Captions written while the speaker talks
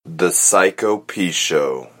The Psycho P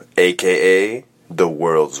Show, aka the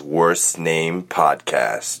world's worst name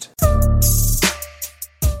podcast.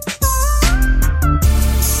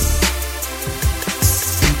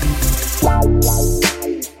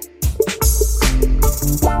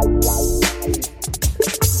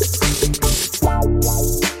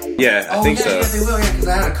 Yeah, I think so. Yeah, they will, because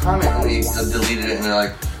I had a comment and they deleted it and they're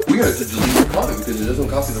like, we had to delete the comment because it doesn't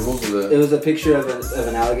copy the rules of the... It was a picture of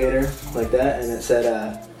an alligator like that, and it said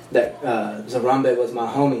that Zarambe was my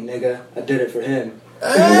homie, nigga. I did it for him.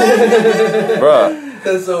 Bruh.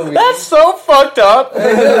 That's so weird. That's so fucked up.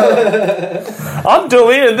 I'm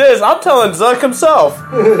deleting this. I'm telling Zuck himself.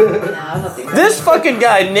 This fucking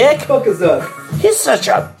guy, Nick. Fuck is up? He's such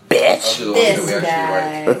a bitch. This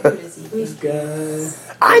guy. This guy.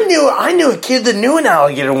 I knew a kid that knew an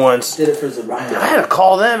alligator once. Did it for Zarambe. I had to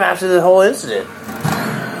call them after the whole incident.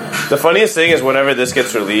 The funniest thing is whenever this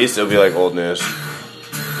gets released, it'll be like old news.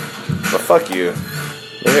 But fuck you.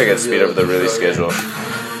 Maybe I gotta speed up the release schedule.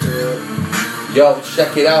 Yo,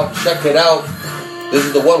 check it out. This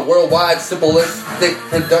is the one worldwide simplistic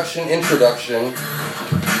production introduction.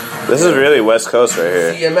 This is really West Coast right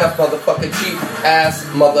here. CMF motherfucking cheap ass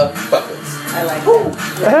motherfuckers. I like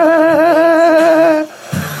that.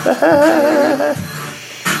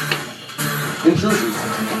 Intruders.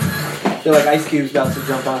 I feel like Ice Cube's about to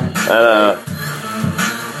jump on it. I know.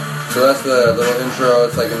 So that's the little intro.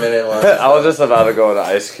 It's like a minute long. I was just about to go into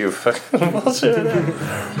Ice Cube.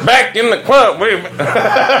 Back in the club, we.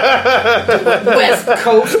 West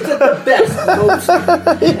Coast, the best coast.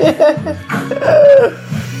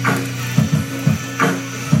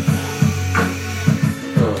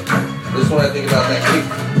 This one I think about that kick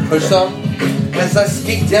push song. As I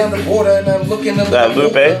skate down the border and I'm looking at That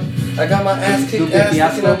Lupe? I got my ass kicked Lupe ass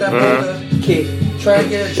Fiasco? kicking out that border. Kick. Trying to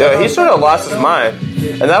get a Yo, job. he sort of lost his mind.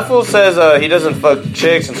 And that fool says he doesn't fuck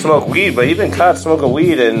chicks and smoke weed, but he been caught smoking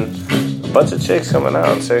weed and a bunch of chicks coming out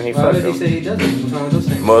and saying he Why fucked did he them. say he doesn't? What's wrong with those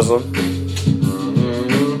things? Muslim.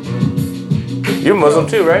 You're Muslim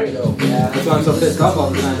too, right? Yo. Yeah, that's why I'm so pissed off all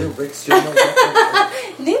the time.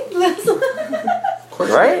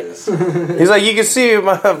 Right? He's like, you can see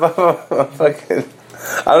my fucking...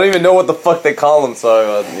 I don't even know what the fuck they call him,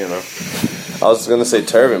 so, I was gonna say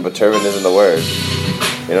turban, but turban isn't the word.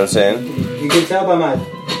 You know what I'm saying? You can tell by my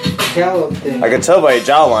tail thing. I can tell by your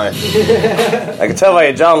jawline. I can tell by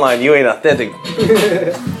your jawline you ain't authentic. Nah,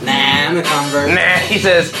 I'm a convert. Nah, he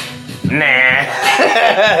says, nah.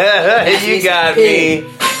 You got me.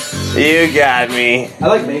 You got me. I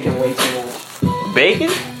like bacon way too much. Bacon?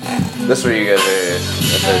 That's where you guys are.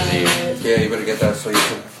 That's you. Yeah, you better get that so you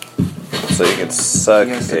can suck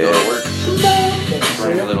go it. to work.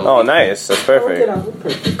 Bring a little. Oh, nice. That's perfect. I'm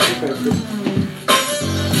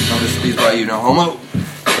just pleased by you, no homo.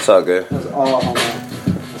 It's all good. That's all homo.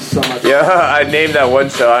 So much. Yeah, I named that one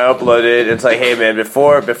show. I uploaded it. It's like, hey man,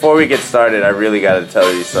 before we get started, I really got to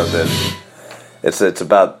tell you something. It's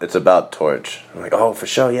about Torch. I'm like, oh, for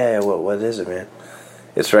sure, yeah. What is it, man?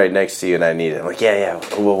 It's right next to you, and I need it. I'm like, yeah.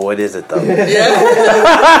 Well, what is it though? Yeah.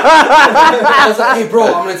 I was like, hey, bro,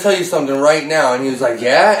 I'm gonna tell you something right now, and he was like,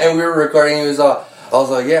 yeah. And we were recording. He was I was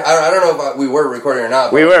like, yeah. I don't know if we were recording or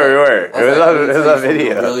not. We were. It was on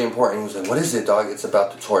video. Really important. He was like, what is it, dog? It's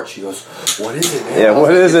about the Torch. He goes, what is it, man? Yeah,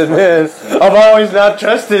 what is it, man? I've always not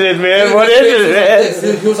trusted it, man. Dude, What is it, man?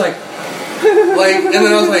 He was like, and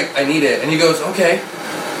then I was like, I need it. And he goes, okay.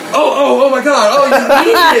 Oh my god, oh, you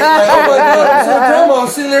need it. Like, oh my god, I'm so dumb. I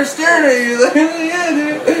was sitting there staring at you. Like, yeah,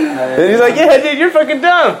 dude. And he's like, yeah, dude, you're fucking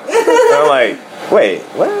dumb. And I'm like, wait,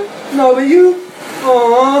 what? No, but you.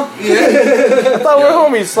 Aww. Yeah. I thought we were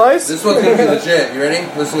homies, Slice. This one's gonna be legit. You ready?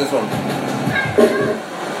 Listen to this one.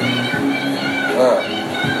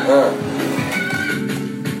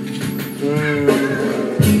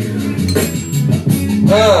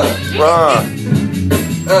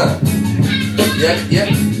 Yeah.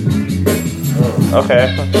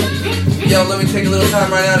 Okay. Yo, let me take a little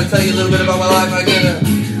time right now to tell you a little bit about my life.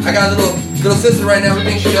 I got a little sister right now.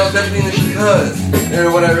 Everything she does, everything that she does,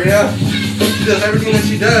 or whatever. Yeah, she does everything that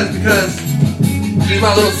she does because she's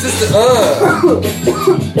my little sister.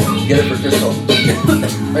 Get it for Crystal.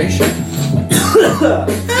 Are you sure?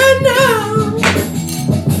 I know.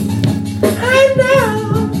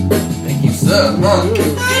 Thank you, sir. I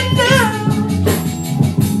know.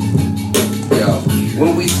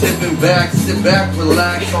 When we sit back,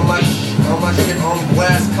 relax, all my shit on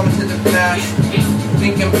blast, coming to the past,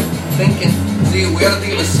 thinking. See, we gotta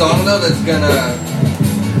think of a song though that's gonna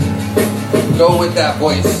go with that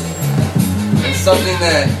voice, and something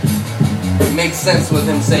that makes sense with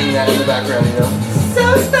him saying that in the background, you know.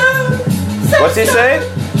 What's he saying?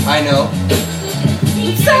 I know.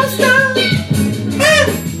 So stoned.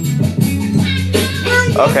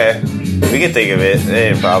 Okay, we can think of it. It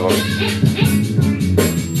ain't a problem.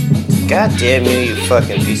 God damn you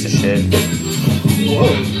fucking piece of shit. Whoa. I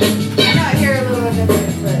know I hear a little bit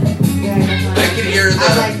different, but yeah, I can hear I the.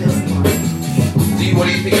 like this more. What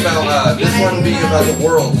do you think about this one being about the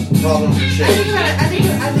world problems and I shit? think about it. I think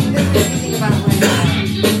this makes me think about like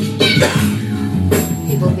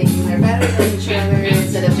people thinking they're better than each other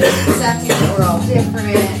instead of just accepting that we're all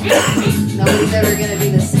different. Nobody's ever gonna be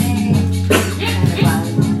the same. Kind of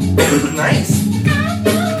vibe. Nice.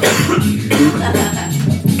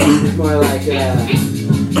 It's more like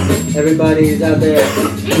everybody's out there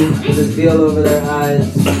with this veil over their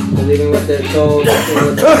eyes, believing what they're told,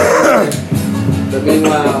 but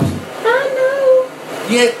meanwhile,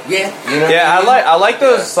 Yeah. You know Yeah, I like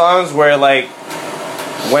those songs where like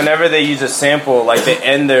whenever they use a sample, like they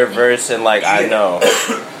end their verse and like I know.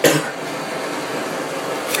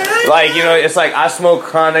 Like, you know, it's like I smoke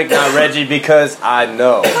chronic, not Reggie, because I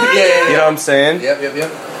know. Yeah. You know what I'm saying? Yep.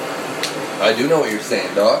 I do know what you're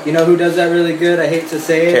saying, dog. you know who does that really good? I hate to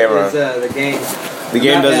say it, Cameron. is the Game. The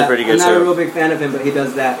Game does it pretty good I'm not a real too. big fan of him, but he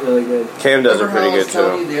does that really good. Cam does it Remember how pretty I good was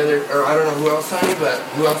telling too. you the other, or I don't know who else signed, but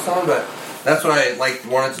that's what I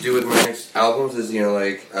wanted to do with my next albums is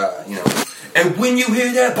and when you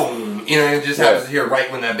hear that boom, it just happens to hear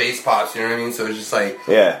right when that bass pops. You know what I mean? So it's just like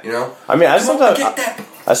Yeah. I mean,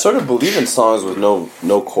 I sort of believe in songs with no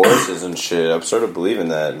choruses and shit. I'm sort of believing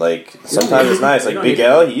that. Like sometimes it's nice. Like Big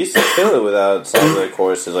L, he used to kill it without songs like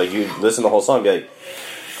choruses. Like you listen to the whole song, and be like,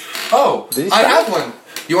 Oh, Did he I stop? have one.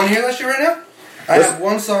 You want to hear that shit right now? I have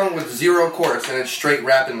one song with 0 chorus and it's straight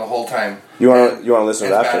rapping the whole time. you want to listen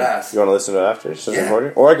to it It's after? badass. You want to listen to it after? It's just Yeah.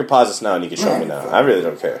 recording? Or I could pause this now and you can show me now. I really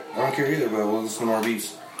don't care. I don't care either, but we'll listen to more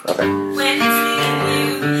beats. Okay. When it's me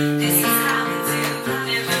and you, this is how we do.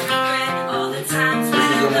 Never regret all the times This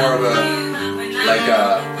is more of a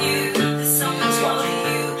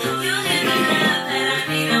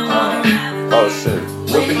Oh shit.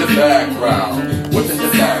 whip in the background, whip in the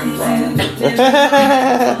background.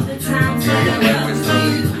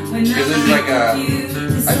 Because it's like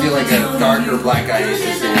I feel like a darker black guy used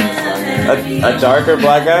to sing this song. A darker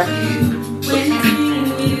black guy?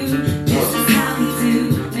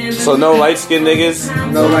 So no light skinned niggas?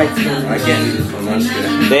 No lights. I can't do this one, I'm just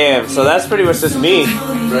kidding. Damn, so that's pretty much just me.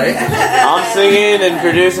 Right? I'm singing and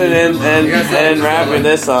producing and rapping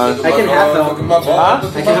this song. I can half help. Huh?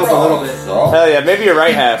 I can help a little bit. Hell yeah, maybe you're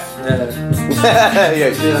right half.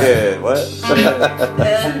 Yeah, what?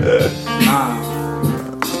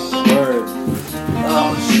 Word.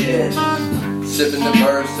 Oh shit. Sipping the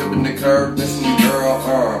bird, sipping the curve, missing your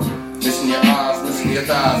girl, missing your eyes, missing your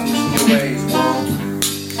thighs, missing your ways, world.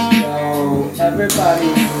 So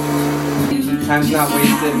everybody, time's not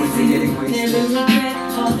wasted when you're getting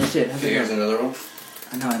wasted. Shit. Here's another one.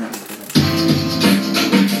 I know.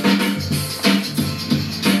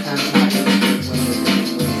 Time's not wasted when you're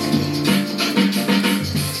getting wasted.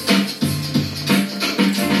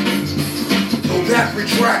 Go back,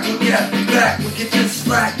 retract, we get back, we get this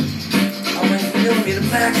slack. I'm a millimeter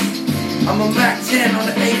max. I'm a Mac 10 on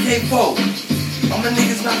the AK-4. All my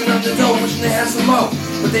niggas knocking on the door, wishing they had some more.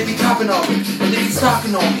 But they be copping on me, but they be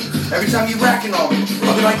stalking on me. Every time you racking on me,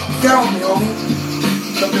 I'll be like, get off me, homie.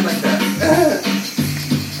 Something like that.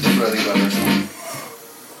 That's what I think about this.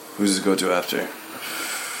 Who's this go to after?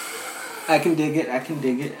 I can dig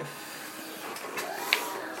it.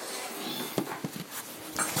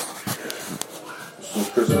 Some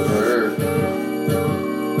Christmas right here.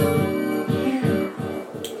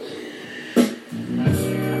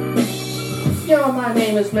 Yo, my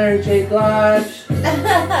name is Mary J. Blige,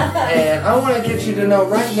 and I want to get you to know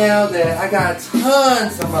right now that I got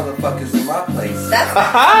tons of motherfuckers in my place.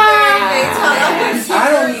 I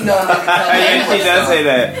don't need no niggas. Yeah, she does say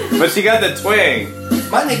that. But she got the twang.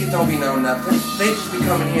 My niggas don't be knowing nothing. They just be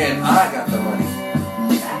coming here and I got the money.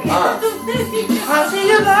 I see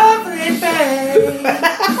you lovely, babe. And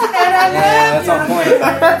I Yeah, that's on point.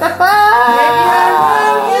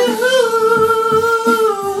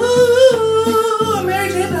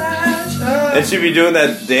 And she be doing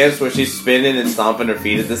that dance where she's spinning and stomping her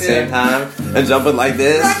feet at the same time and jumping like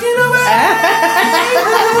this.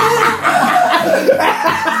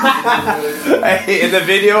 Hey, in the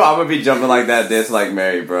video, I'm gonna be jumping like that, dance like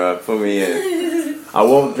Mary, bro. Put me in. I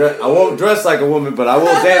won't dress like a woman, but I will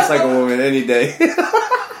dance like a woman any day.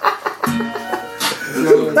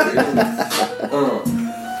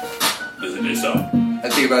 Listen to this song. I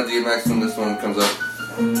think about DMX when this one comes up.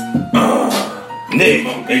 Nick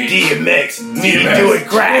and DMX, me doing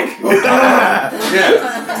crack.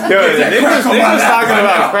 Yeah. Nick was talking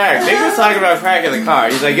about crack. Nick was talking about crack in the car.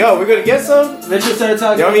 He's like, yo, we're gonna get some? Mitchell started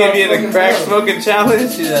talking You want me to about be in a smoking crack dope. smoking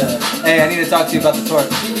challenge? Hey, I need to talk to you about the torch.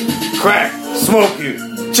 Crack, smoke you,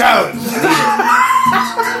 challenge.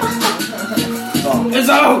 It's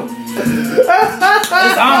on!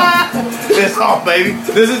 It's on, baby.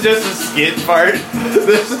 This is just a skit part.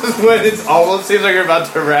 This is when it almost seems like you're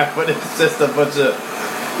about to rap, but it's just a bunch of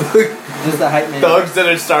Just the hype man. thugs that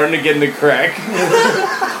are starting to get into crack.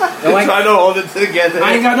 Trying to hold it together.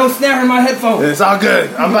 I ain't got no snare in my headphones. It's all good.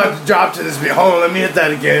 I'm about to drop to this beat. Hold on, let me hit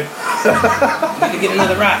that again. I need to get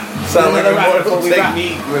another rap. Sound like a Another rap wonderful before we rap.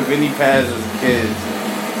 technique with Vinny Paz as kids.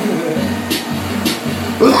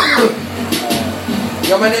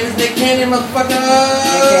 Yo, my name is Nick Cannon, motherfucker. Nick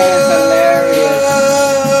Cannon's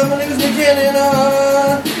hilarious. My name is Nick Cannon.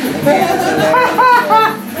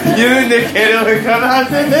 You and Nick Cannon would come out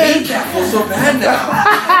to I hate this? that fool so bad now.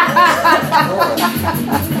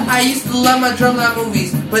 I used to love my drumline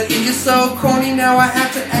movies, but it is so corny now. I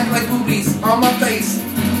have to act like boobies on my face.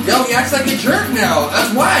 Yo, he acts like a jerk now.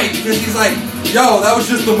 That's why, because he's like, yo, that was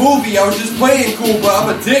just the movie. I was just playing cool, but I'm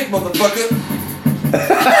a dick, motherfucker. I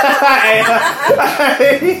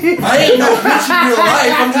ain't no bitch in real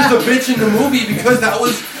life. I'm just a bitch in the movie because that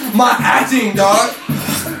was my acting, dog.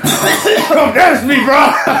 Confess me,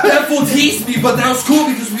 bro. That fool teased me, but that was cool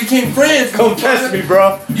because we became friends. Confess me,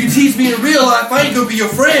 bro. You tease me in real life, I ain't gonna be your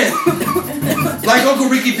friend. Like Uncle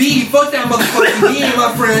Ricky B, fuck that motherfucker, he ain't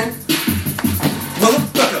my friend.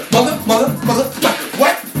 Motherfucker, motherfucker,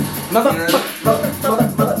 what?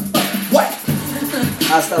 What?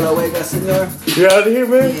 Hasta luego, senor. You out of here,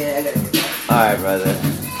 man? Yeah, I gotta get that. Alright, brother.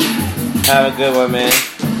 Have a good one, man.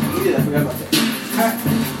 You did, I forgot about that.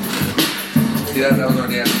 See, that was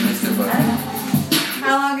already after missed it, but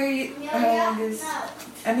How long are you? How long is?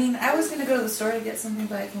 I mean, I was gonna go to the store to get something,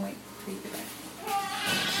 but I can wait for you to get back.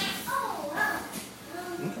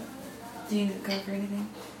 Do you need to cover anything?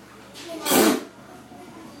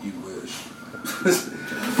 you wish.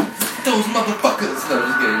 Those motherfuckers. No,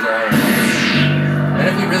 just kidding. Alright. And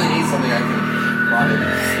if you really need something, I can mod it.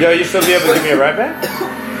 Yo, you still be able to give me a ride back?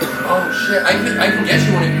 Oh shit, I can get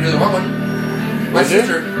you one if you really want one. My Would you?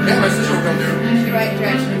 sister, yeah, my sister will come through. She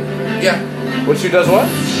drives for Yeah, What she does what?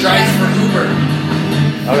 drives for Uber,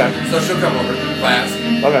 Okay. so she'll come over if I ask.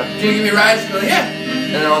 Okay. Can you give me a ride? She'll go, yeah.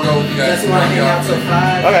 And then I'll go with you guys. Unless you want to hang out till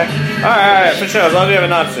 5. Okay. Alright, for sure. As long as we have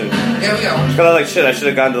an option. Yeah, we got one. Cause I like shit. I should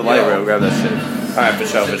have gone to the light room and grabbed that shit. Alright, for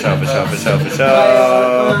sure.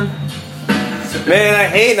 Man, I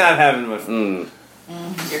hate not having my. your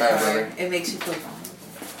Alright, car. brother. It makes you feel fine.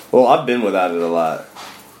 Well, I've been without it a lot.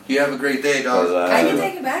 You have a great day, dog. I can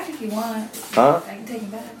take it back if you want. Huh? I can take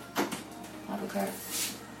it back. I'll have a car.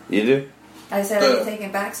 You do? I said I can take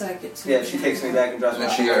it back so I get to. Yeah, she takes me back and drops me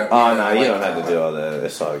And off. she, Oh no, you don't have to do all that.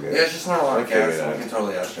 It's all good. Yeah, it's just not a lot of Okay, gas. yeah. We can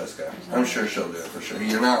totally ask Jessica. I'm sure she'll do it for sure.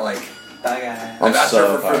 You're not like. Bye, guys. I'm I've asked so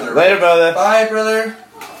her for far. further. Later, brother. Bye, brother.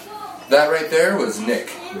 That right there was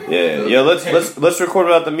Nick. Yeah, yo, let's record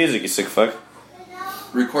without the music, you sick fuck.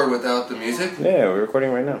 Record without the music? Yeah, we're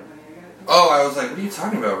recording right now. Oh, I was like, what are you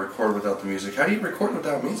talking about? Record without the music? How do you record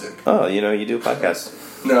without music? Oh, you know, you do podcasts.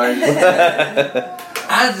 No, I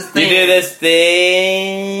just You do this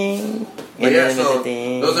thing. But yeah, so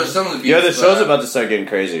those are some of the beats. Yo, the show's but- about to start getting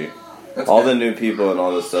crazy. That's All good. the new people and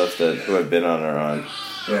all the stuff who have been on are on.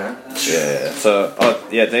 Yeah. Yeah. So,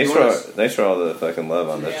 thanks Yours. for all the fucking love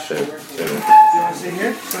on that shit. Too. You want to sit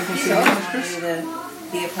here so I can see So you? I want you to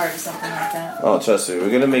be a part of something like that. Oh, trust me, we're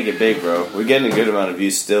gonna make it big, bro. We're getting a good amount of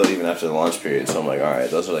views still, even after the launch period. So I'm like, all right,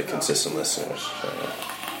 those are like consistent listeners. So,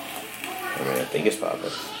 I mean, I think it's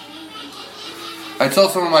popping. I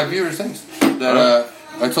told some of my viewers things that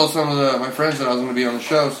I told some of my friends that I was going to be on the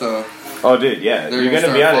show, so Oh, dude, yeah, they're you're going to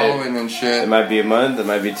gonna be start on it. following and shit. It might be a month, it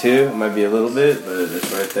might be 2, it might be a little bit, but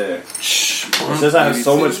it's right there. It's just I have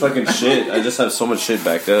so much fucking shit. I just have so much shit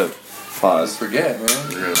backed up. Pause. Forget, man.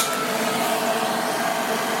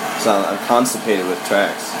 So I'm constipated with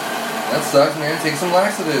tracks. That sucks, man. Take some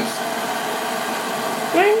laxatives.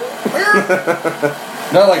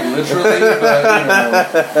 Not like literally, but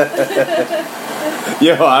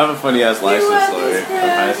Yo, I have a funny ass license story from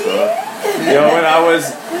high school. Yo, when I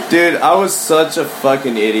was such a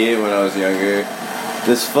fucking idiot when I was younger.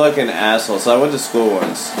 This fucking asshole. So I went to school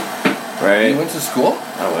once, right? You went to school?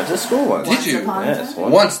 I went to school once. Did you? Yes.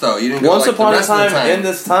 Once though, you didn't go Once like upon the a rest of the time, in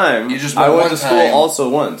this time, You just I went went one to school time. also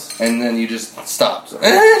once, and then you just stopped. and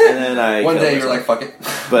then I One killed day you were like, myself. "Fuck it."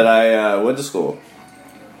 But I went to school,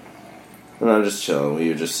 and I'm just chilling. We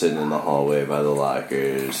were just sitting in the hallway by the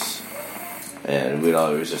lockers, and we'd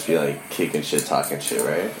always just be like kicking shit, talking shit,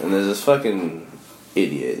 right? And there's this fucking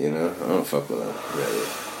idiot, you know. I don't fuck with him, really.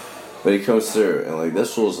 But he comes through, and like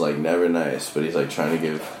this fool's like never nice, but he's like trying to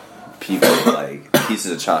give people like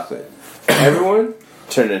pieces of chocolate. Everyone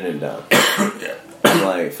turning him down. I'm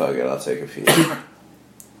like, fuck it, I'll take a piece.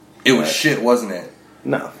 It was shit, wasn't it?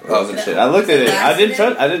 No, it wasn't shit. I looked at it. I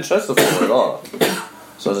didn't trust the fool at all.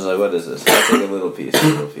 So I was just like, what is this? I'll take a little piece.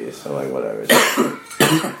 I'm like, whatever.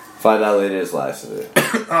 Find out later it's laxative.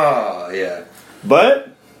 Oh, yeah. But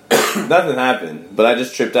nothing happened. But I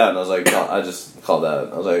just tripped out, and I was like, I just called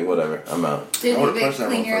out. I was like, whatever, I'm out. Did you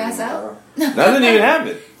clean your ass out? Nothing even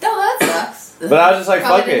happened. No, that sucks. But I was just like,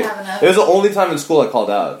 Probably fuck it. didn't have enough. It was the only time in school I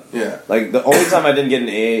called out. Yeah. Like, the only time I didn't get an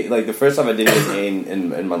A, like, the first time I didn't get an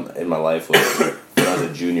A in my life was when I was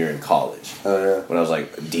a junior in college. Oh, yeah. When I was,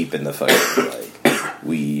 like, deep in the fucking, like,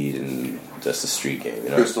 weed and just a street game, you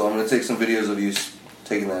know? Crystal, I'm going to take some videos of you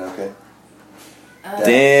taking that, okay?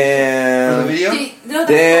 Damn. For the video?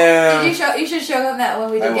 Damn. You should show him that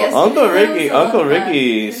when we I did will. yesterday. Uncle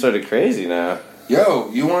Ricky sort of crazy now. Yo,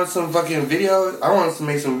 you want some fucking video? I want us to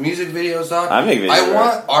make some music videos, dog. I make videos. I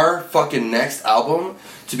want our fucking next album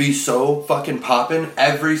to be so fucking poppin'.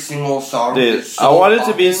 Every single song Dude, is so I want it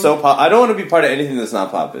to be poppin'. so pop. I don't want to be part of anything that's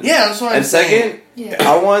not popping. Yeah, that's what I'm and saying. second,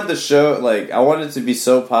 I want the show, like, I want it to be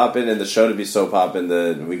so poppin' and the show to be so poppin'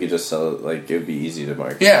 that we could just sell it, like, it would be easy to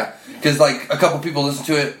market. Yeah, because, like, a couple people listen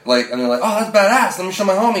to it, like, and they're like, oh, that's badass, let me show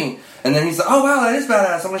my homie. And then he's like, oh, wow, that is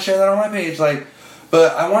badass, I'm going to share that on my page, like...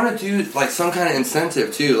 But I want to do, like, some kind of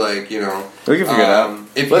incentive, too, like, you know... We can figure it out.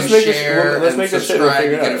 If let's you make share let's and make subscribe, the shit,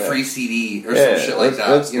 you get out, a free yeah. CD or some shit like that.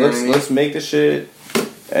 Let's, you know what I mean? let's make the shit,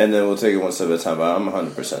 and then we'll take it one step at a time, but I'm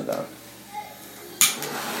 100% down.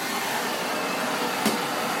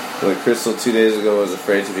 Like, Crystal 2 days ago was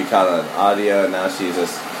afraid to be caught on audio, and now she's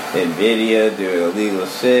just in video doing illegal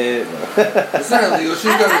shit. It's not illegal,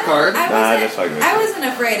 she's got her card. I wasn't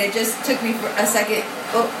afraid. It just took me for a second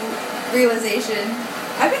realization.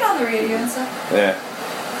 I've been on the radio and stuff. Yeah.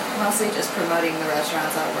 Mostly just promoting the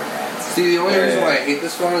restaurants I work at. See, the only reason why I hate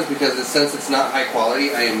this phone is because since it's not high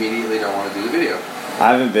quality, I immediately don't want to do the video.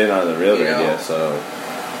 I haven't been on the real You radio, know? so...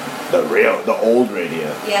 The old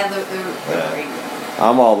radio. Yeah, the radio.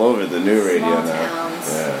 I'm all over the new radio Small now. towns.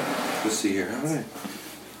 Yeah. Let's see here. How do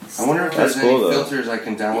I wonder if That's there's cool, any though. filters I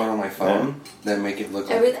can download on my phone that make it look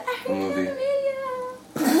like a movie.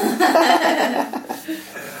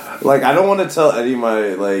 Like, I don't want to tell any of my,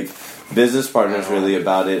 like, business partners really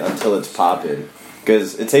about it until it's popping.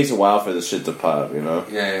 Because it takes a while for this shit to pop, you know?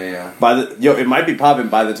 Yeah. It might be popping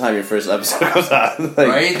by the time your first episode comes out. Like,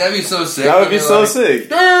 Right? That'd be so sick. that would be so sick. You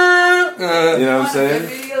know what I'm On a saying?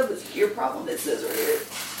 video, your problem is this right here.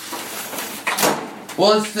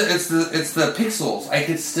 Well, it's the pixels. I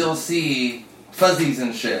could still see fuzzies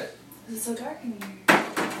and shit. It's so dark in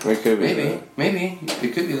here. It could be. Maybe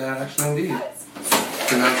it could be that actually indeed.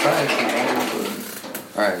 Can I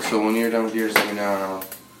try? All right. So when you're done with yours, let me know. And I'll...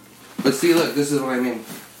 But see, look, this is what I mean.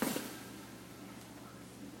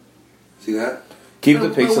 See that? Keep the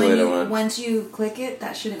pixelated one. Once you click it,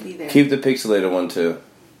 that shouldn't be there. Keep the pixelated one, too.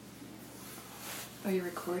 Oh, you're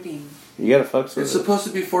recording. You gotta fuck with It's it. supposed to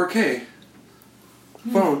be 4K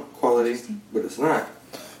phone quality, but it's not.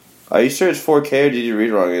 Are you sure it's 4K or did you read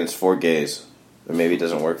wrong and it's 4 gays? Or maybe it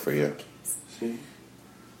doesn't work for you. See?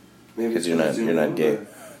 Maybe Because it's you're not gay.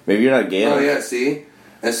 Maybe you're not gay Oh enough. yeah, see?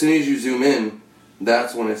 As soon as you zoom in,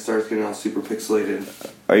 that's when it starts getting all super pixelated.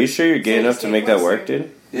 Are you sure you're gay So enough you to stay make that closer. work,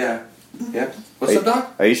 dude? Yeah. What's up,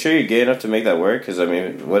 Doc? Are you sure you're gay enough to make that work? Because, I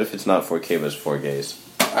mean, what if it's not 4K but it's 4 gays?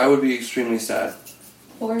 I would be extremely sad.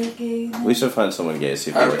 4K. We should find someone gay,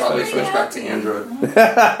 see if I it would works probably better switch for back to Android.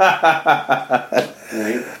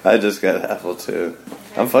 Right? I just got Apple, too.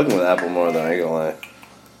 I'm fucking with Apple more than I ain't gonna lie.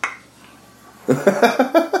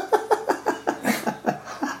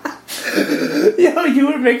 Yo, you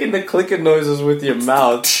were making the clicking noises with your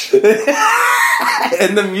mouth.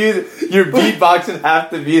 And the music, you're beatboxing half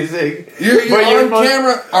the music. You're But on supposed-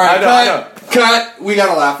 camera. Alright, I know. Cut. We got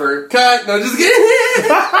a laugher. Cut. No, just kidding.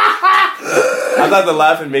 I thought the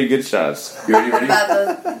laughing made good shots. You ready?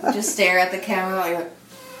 About the, just stare at the camera while you're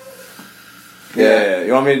Yeah.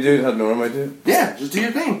 You want me to do it how normal I do? Yeah, just do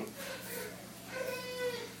your thing.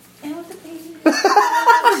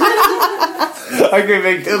 I could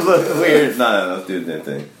make it look weird. No, let's do the damn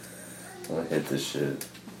thing. I'll hit this shit.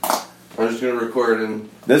 I'm just gonna record and...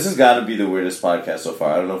 This has got to be the weirdest podcast so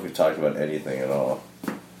far. I don't know if we've talked about anything at all.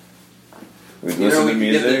 We've You know, listened we to can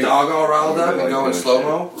music. get the dog all riled up and Like go in doing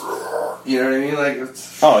slow-mo. You know what I mean? Like,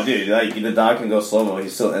 it's... Oh, dude, like the dog can go slow mo. He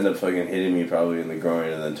still end up fucking hitting me probably in the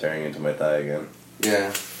groin and then tearing into my thigh again.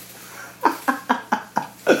 Yeah.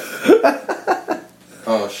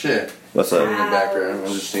 Oh, shit. What's In up? the background.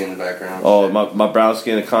 I'm just seeing the background. Oh, my brown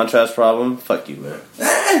skin and contrast problem. Fuck you, man.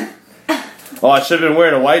 Oh, I should have been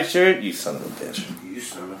wearing a white shirt? You son of a bitch. You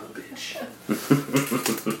son of a bitch.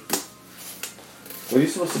 What are you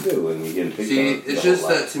supposed to do when you get picked See, on? it's just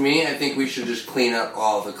that to me, I think we should just clean up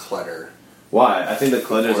all the clutter. Why? I think the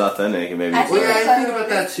clutter's authentic and maybe... I think Well, I the think clutter about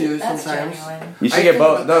that too that's sometimes. genuine. You should I get think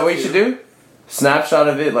both. about No, that what you too. should do? Snapshot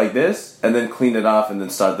of it like this, and then clean it off, and then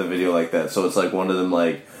start the video like that. So it's like one of them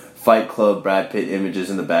like Fight Club Brad Pitt images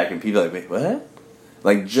in the back, and people are like, wait, what?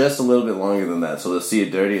 Like just a little bit longer than that, so they'll see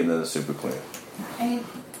it dirty and then it's super clean. I mean,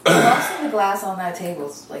 most of the glass on that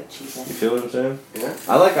table's like cheapened. You feel what I'm saying? Yeah.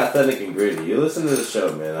 I like authentic and gritty. You listen to the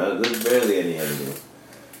show, man. There's barely any editing.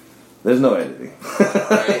 There's no editing.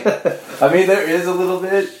 Right. I mean, there is a little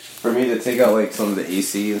bit for me to take out like some of the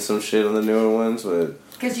AC and some shit on the newer ones, but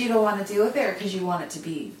Because you don't want to deal with it, or because you want it to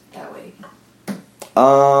be that way?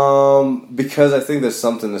 because I think there's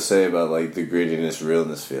something to say about like the grittiness,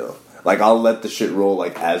 realness feel. Like I'll let the shit roll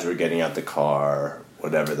like as we're getting out the car,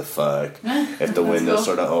 whatever the fuck. If the window's cool.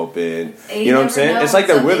 sort of open, And you know what I'm saying? never It's like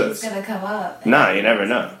they're know with when us. something's gonna come up. Nah, you never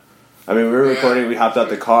know. I mean, we were Yeah. recording. We hopped out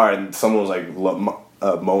the car and someone was like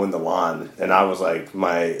mowing the lawn, and I was like,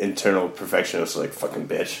 my internal perfectionist was like, "Fucking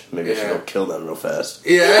bitch, maybe I should Yeah. go kill them real fast."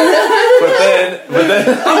 Yeah. But then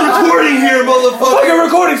I'm recording here, motherfucker. fucking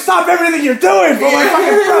recording. Stop everything you're doing for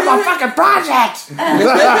my fucking project.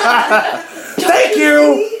 Thank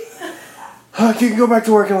you. You can go back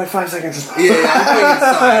to work in like 5 seconds. Yeah, I'm going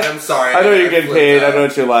inside. I'm sorry. I know you're getting flipped paid. I out. know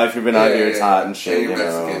it's your life. You've been out here. It's Yeah. hot and shit. And You you're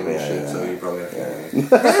know. Mexican and Yeah, shit, yeah. so you probably have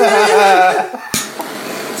to.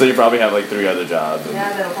 So you probably have like 3 other jobs.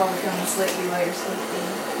 Yeah, that'll probably come and slit you while you're sleeping.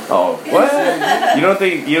 Oh, what? You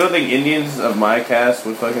don't think Indians of my caste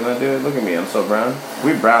would fucking not do it? Look at me, I'm so brown.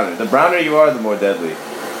 We browner. The browner you are, the more deadly.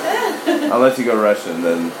 Unless you go Russian,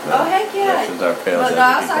 then Oh, heck yeah. Russians are pale. But no, deadly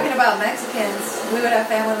I was people. talking about Mexicans. We would have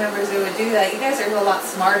family members who would do that. You guys are a lot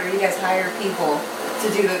smarter. You guys hire people to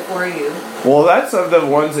do it for you. Well, that's of the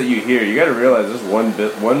ones that you hear. You got to realize there's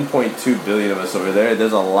 1.2 billion of us over there.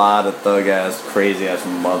 There's a lot of thug ass, crazy ass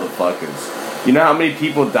motherfuckers. You know how many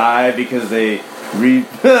people die because they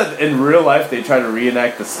in real life they try to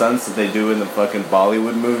reenact the stunts that they do in the fucking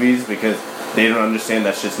Bollywood movies because they don't understand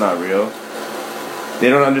that shit's not real. They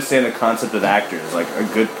don't understand the concept of actors, like a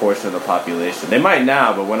good portion of the population. They might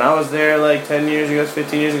now, but when I was there like 10 years ago,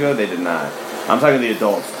 15 years ago, they did not. I'm talking to the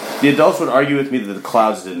adults. The adults would argue with me that the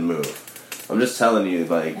clouds didn't move. I'm just telling you,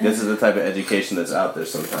 like, this is the type of education that's out there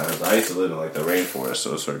sometimes. I used to live in, like, the rainforest,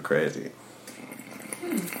 so it's sort of crazy.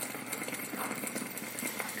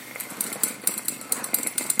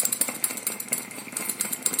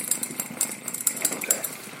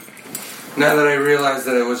 Now that I realized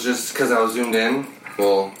that it was just because I was zoomed in,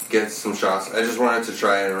 we'll get some shots. I just wanted to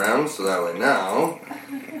try it around so that way now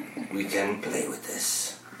we can play with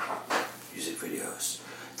this. Music videos.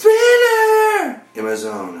 Thriller! In my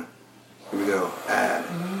zone. Here we go. Add.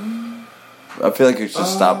 I feel like you should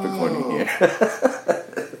stop recording here.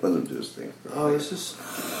 Let him do his thing. Oh, this is...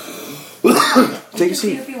 Take a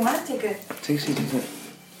seat. If you want to take a... Take a seat.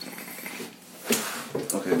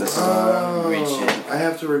 Okay, this is great shit. I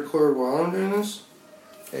have to record while I'm doing this?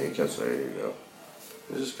 Hey, guess there you go.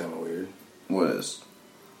 This is kind of weird. What is?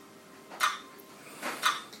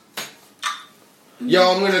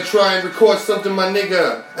 Yo, I'm gonna try and record something, my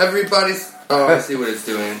nigga. Everybody's... Oh, I see what it's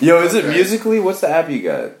doing. Yo, is it Okay. Musically? What's the app you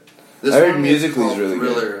got? This I heard one Musically is called really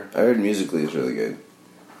Thriller. good. I heard Musically is really good.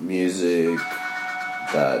 Music.ally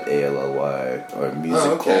or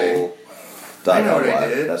musical. okay. I know what I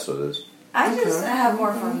did. That's what it is. I just have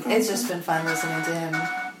more fun. It's just been fun listening to him.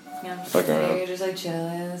 You know, Fuck around. you're just like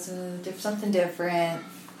chilling, something different.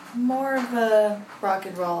 More of a rock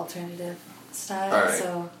and roll alternative style. Alright.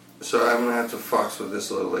 So So I'm gonna have to fox with this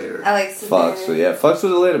a little later. I like to Fox, so yeah, Fox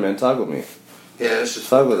with it later, man. Talk with me. Yeah, it's just...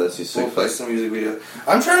 Talk with us, you We'll sick play fuck. some music videos.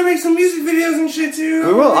 I'm trying to make some music videos and shit too.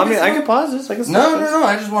 We will. I mean, I can pause this. I can stop this. No.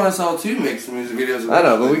 I just want us all to make some music videos. I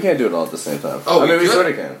know, but we can't do it all at the same time. Oh, I mean, we we could. sort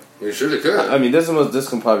of can. We surely could. I mean, this is the most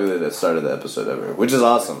discombobulated start of the episode ever, which is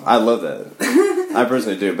awesome. I love that. I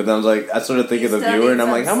personally do. But then I was like, I sort of think of the You still viewer, need and I'm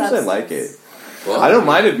like, how some much I like substance. it. Well, I don't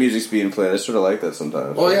mind if music's being played. I sort of like that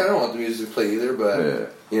sometimes. Well, yeah, I don't want the music to play either, but Yeah.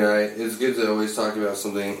 you know, it's good to always talk about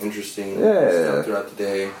something interesting Yeah. stuff throughout the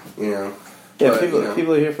day. You know. Yeah, But, people you know,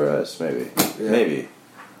 people are here for us, maybe. Yeah. Maybe.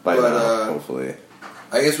 By But, now, hopefully.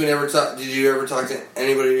 I guess we never talked. Did you ever talk to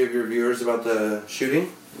anybody of your viewers about the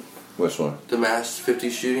shooting, Which one? the mass 50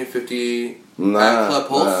 shooting, 50 Nah, Club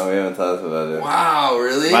Pulse? no, we haven't talked about it. Wow,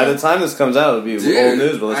 really? By the time this comes out, it'll be Dude, old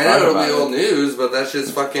news, but let's I talk know it'll about be it. old news, but that's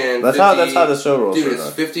just fucking. That's 50, how the show rolls. Dude, right it's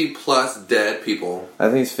now. 50 plus dead people. I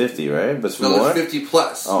think it's 50, right? But some No, more? there's 50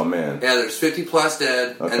 plus. Oh, man. Yeah, there's 50 plus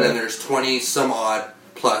dead, Okay. and then there's 20 some odd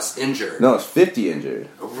plus injured. No, it's 50 injured.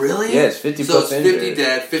 Really? Yeah, it's 50 so plus it's 50 injured.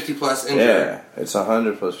 dead, 50 plus injured. Yeah, it's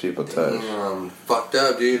 100 plus people touched. Fucked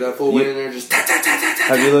up, dude. That fool went in there just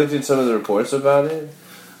Have you looked at some of the reports about it?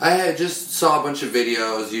 I had just saw a bunch of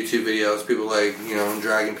videos, YouTube videos, people like,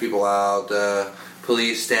 dragging people out,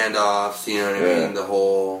 police standoffs, you know what I mean, the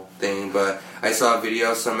whole thing. But I saw a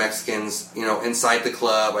video of some Mexicans, inside the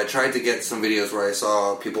club. I tried to get some videos where I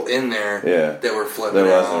saw people in there that were flipping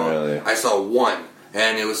there out. wasn't really. I saw one,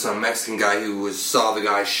 and it was some Mexican guy who saw the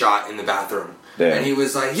guy shot in the bathroom. Yeah. And he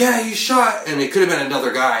was like, yeah, you shot. And it could have been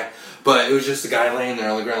another guy, but it was just a guy laying there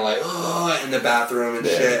on the ground like, oh, in the bathroom and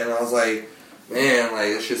shit. And I was like, man,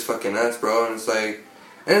 like, this shit's fucking nuts, bro. And it's like,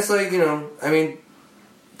 I mean,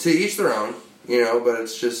 to each their own, but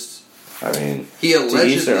it's just, I mean, he allegedly, to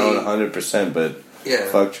each their own 100%, but yeah,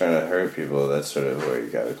 fuck trying to hurt people, that's sort of where you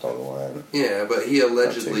gotta call the line. Yeah, but he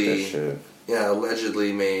allegedly,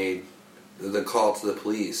 allegedly made the call to the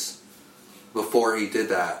police before he did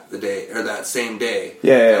that, that same day.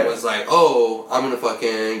 Yeah. It was like, oh, I'm gonna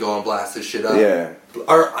fucking go and blast this shit up. Yeah.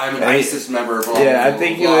 Or I'm an ISIS member. Blah, yeah, blah, I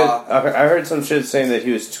think blah, I heard some shit saying that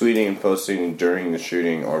he was tweeting and posting during the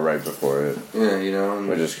shooting or right before it. Yeah,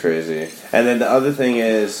 which is crazy. And then the other thing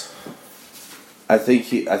is, I think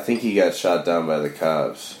he got shot down by the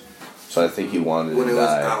cops. So I think he wanted to die. When it was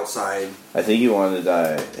outside. I think he wanted to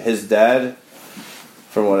die. His dad,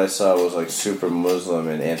 from what I saw, was like super Muslim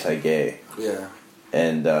and anti-gay. Yeah.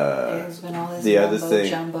 And there's been all this the other thing,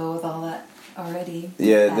 jumbo with all that already.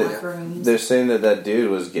 yeah, they're saying that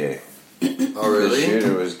dude was gay. Oh really? The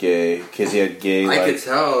shooter was gay because he had gay. I could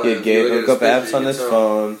tell. He had gay hookup apps on his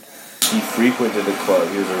phone. He frequented the club.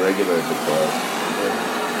 He was a regular at the club.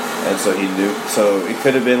 And so he knew. So it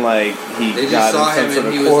could have been like they got just saw in him some and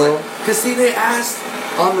sort he of was quarrel. like, because see, they asked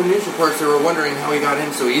on the news reports, they were wondering how he got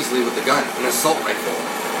in so easily with the gun, an assault rifle.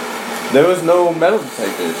 There was no metal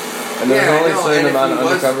detectors, and there was only a certain amount of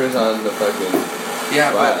undercovers on the fucking.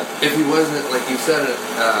 Yeah, but if he wasn't, like you said,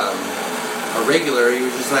 a regular, he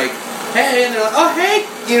was just like, hey, and they're like, oh hey,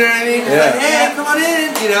 you know what I mean? Like, hey, come on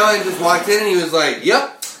in, and just walked in, and he was like,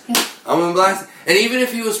 yep, I'm gonna blast. And even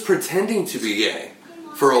if he was pretending to be gay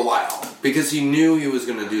for a while, because he knew he was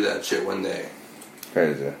gonna do that shit one day.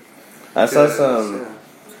 Crazy. I saw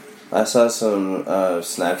some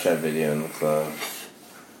Snapchat video in the club.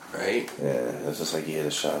 Right? Yeah, it's just like you hear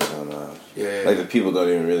the shots going off. Yeah. Like the people don't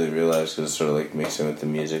even really realize because it's sort of like mixing with the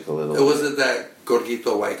music a little. Was it that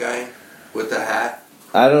gordito white guy with the hat?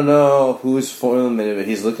 I don't know who's filming it, but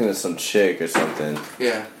he's looking at some chick or something.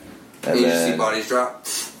 Yeah. And you just see bodies drop.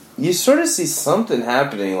 You sort of see something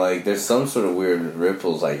happening, like there's some sort of weird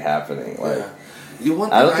ripples like happening. Like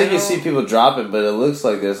I don't think you see people drop it, but it looks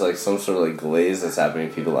like there's like some sort of like glaze that's happening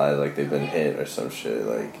in people's eyes, like they've been hit or some shit.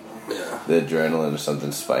 Like the adrenaline or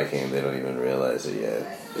something spiking, and they don't even realize it yet.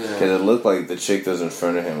 Because it looked like the chick that was in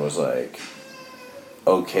front of him was like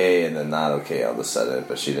okay and then not okay all of a sudden,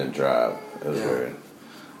 but she didn't drop. It was weird.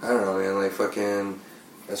 I don't know, man. Like fucking,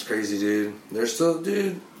 that's crazy, dude. They're still,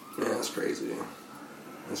 dude. Yeah, that's crazy.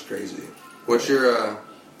 That's crazy. What's your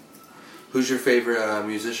who's your favorite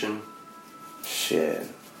musician? Shit,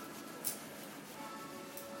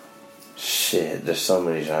 there's so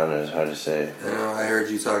many genres, hard to say. I know, I heard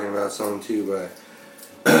you talking about some too, but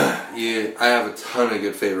I have a ton of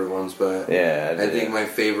good favorite ones, but I think my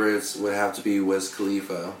favorites would have to be Wiz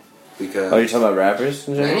Khalifa. Because you're talking about rappers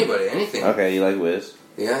in general? Anybody, anything. Okay, you like Wiz?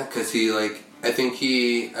 Yeah, because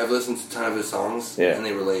I've listened to a ton of his songs, and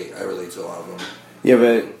I relate to a lot of them. Yeah,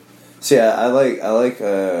 but see, I like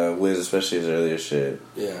Wiz, especially his earlier shit.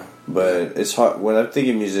 Yeah. But it's hard when I'm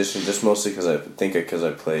thinking musician, just mostly because I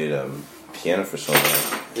played piano for so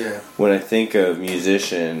long. Yeah. When I think of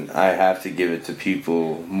musician, I have to give it to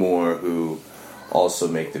people more who also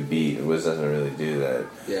make the beat. Wiz doesn't really do that.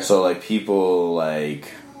 Yeah. So like people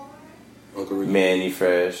like Manny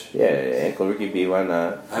Fresh, Uncle Ricky B, why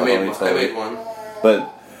not? I made one.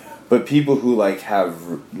 But people who like have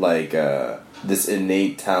like this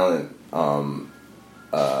innate talent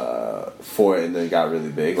for it and then got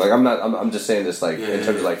really big. Like I'm just saying this like in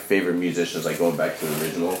terms of like favorite musicians, like going back to the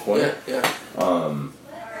original point.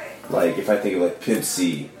 Like if I think of like Pimp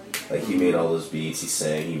C, like he made all those beats, he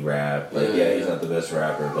sang, he rapped. Like he's not the best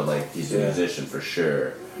rapper, but like he's a musician for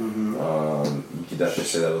sure. You could definitely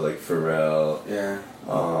say that was like Pharrell.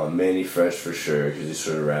 Manny Fresh for sure because he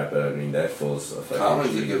sort of rap it. I mean that fool's a fucking.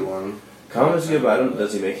 Common's a good one. Common's good, but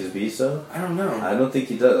does he make his beats though? I don't know. I don't think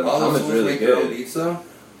he does. I mean, Common's really good. Their own beats though?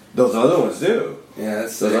 Those other ones do. Yeah,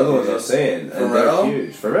 that's those other ones I was saying. Pharrell? They're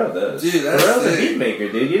huge. Pharrell does. Dude, that's Pharrell's sick. a beat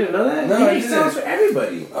maker, dude. You didn't know that? No, he I makes didn't. songs for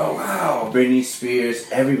everybody. Oh wow. Britney Spears,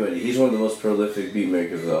 everybody. He's one of the most prolific beat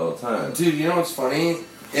makers of all time. Dude, you know what's funny?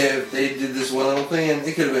 if they did this one little thing, and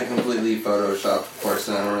it could have been completely photoshopped, of course,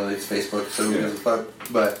 and I don't really use Facebook, so who gives a fuck,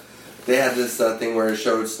 but they had this thing where it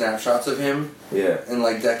showed snapshots of him in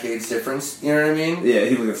like decades difference, you know what I mean? Yeah,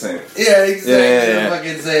 he looked the same. Yeah, exactly. Yeah.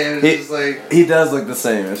 Fucking saying, it's just like... He does look the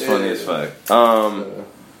same, it's funny as fuck.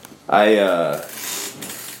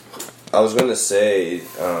 I was gonna say,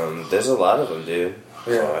 there's a lot of them, dude.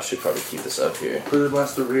 Yeah. Oh, I should probably keep this up here. Put it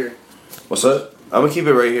blast over here. What's up? I'm gonna keep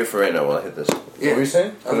it right here for right now while I hit this. Yeah. What were you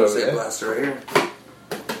saying? I'm gonna say blast right here.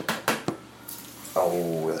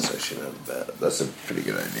 Oh, that's actually not bad. That's a pretty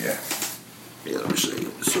good idea. Yeah, let me show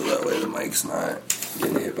you. So that way the mic's not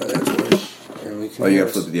getting hit by that torch. And we can You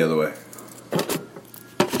gotta flip it the other way.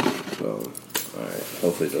 So, alright.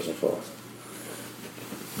 Hopefully it doesn't fall.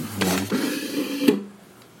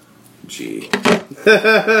 Gee.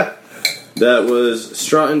 That was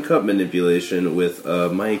straw and cup manipulation with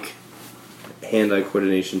mic hand-eye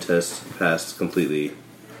coordination test passed completely.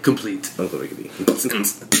 Complete. Uncle Rickety.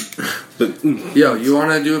 Yo, you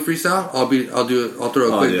wanna do a freestyle? I'll throw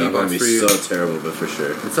a quick I'm gonna beatbox be for you. so terrible, but for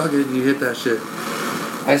sure. It's all good. You hit that shit.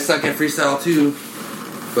 I suck at freestyle too,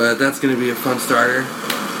 but that's gonna be a fun starter.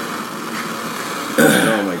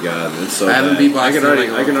 Oh my god, it's so I haven't bad. beatboxed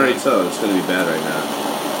I can already tell it's gonna be bad right now.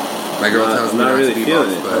 My girl tells I'm me not not really to feeling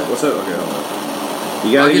beatbox, it. but What's up? Okay, hold on.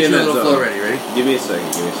 You gotta I'll get get in you a that little zone. flow ready. Ready? Give me a second.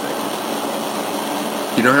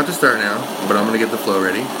 You don't have to start now, but I'm gonna get the flow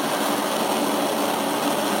ready.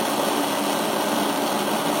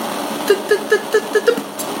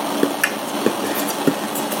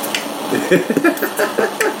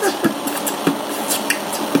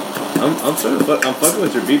 I'm fucking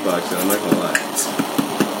with your beatboxing, I'm not gonna lie.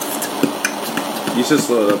 You should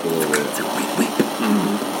slow it up a little bit.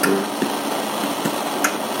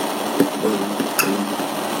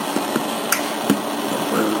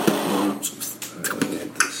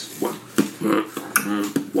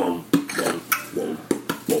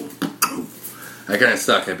 I kind of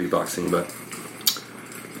suck at beatboxing, but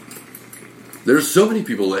there's so many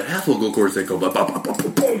people that have vocal cords that go.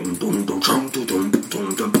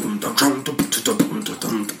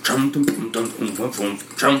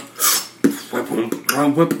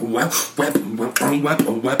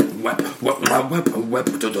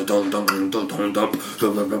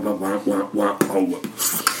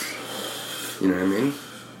 You know what I mean?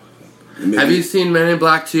 Maybe. Have you seen Men in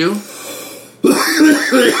Black 2?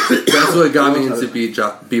 That's what got me into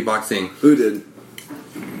beatboxing. Who did?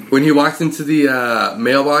 When he walks into the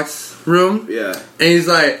mailbox room, yeah, and he's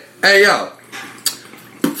like, "Hey yo,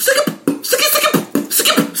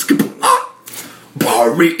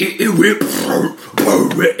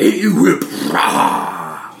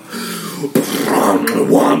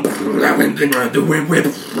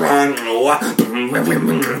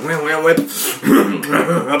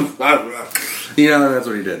 you know, that's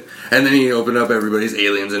what he did. And then he opened up everybody's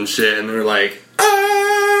aliens and shit, and they're like,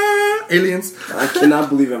 aliens. I cannot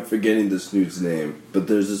believe I'm forgetting this dude's name, but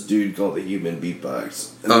there's this dude called the Human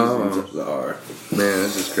Beatbox. And these are. Man,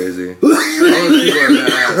 this is crazy.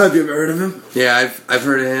 Have you ever heard of him? Yeah, I've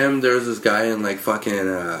heard of him. There was this guy in like fucking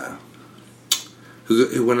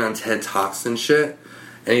who went on TED Talks and shit,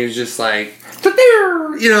 and he was just like,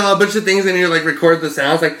 you know, a bunch of things, and he would like record the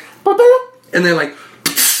sounds like, and then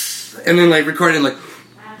like record it like,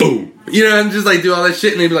 boom, you know, and just like do all that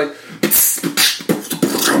shit, and he'd be like,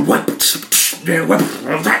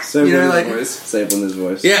 sampling his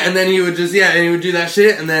voice. Yeah, and then he would just and he would do that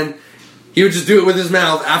shit, and then he would just do it with his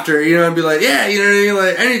mouth after, you know, and be like, yeah, you know what I mean,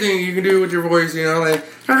 like anything you can do with your voice, you know, like,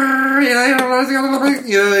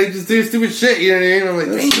 you know, like just do stupid shit, you know what I mean? I'm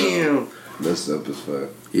like, damn, that's dope as fuck.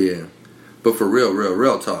 Yeah, but for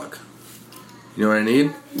real talk, you know what I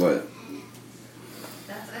need? What?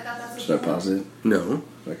 Should I pause it? No.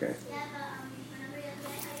 Okay.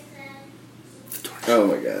 Oh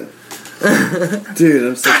my god. Dude,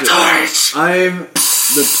 I'm such I'm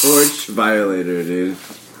the torch violator, dude.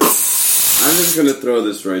 I'm just gonna throw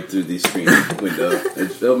this right through the screen window.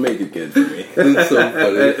 It'll make it good for me. It's so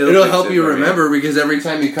funny. It'll help you remember, because every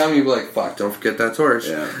time you come, you'll be like, fuck, don't forget that torch.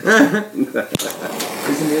 Yeah.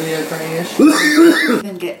 Is Amelia crying-ish? You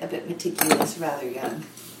can get a bit meticulous rather young.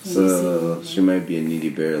 So, she might be a needy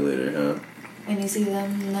bear later, huh? When you see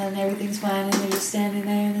them, and then everything's fine, and they're just standing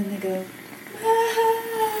there, and then they go,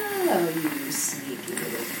 oh, you sneaky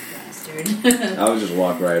little bastard. I would just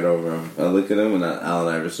walk right over him. I look at him, and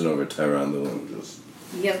Allen Iverson over Tyronn Lue. Just...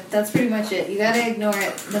 Yep, that's pretty much it. You gotta ignore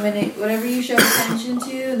it. The minute, whatever you show attention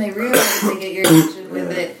to, and they realize they get your attention with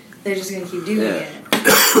it, they're just gonna keep doing it.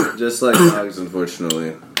 Just like dogs,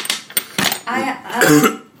 unfortunately.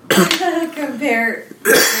 I compare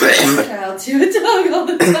a child to a dog all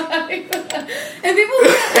the time. And people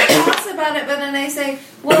get cross about it, but then they say,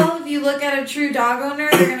 well, if you look at a true dog owner,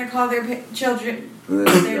 they're going to call their children,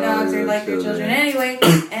 their dogs are like their children anyway.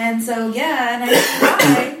 And so, yeah, and I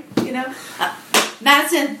say, why? You know?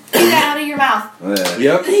 Madison, get that out of your mouth.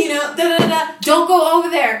 Yep. You know, don't go over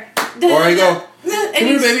there. Or I go, and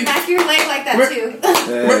you smack your leg like that,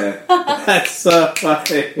 too. That's so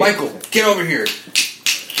funny. Michael, get over here.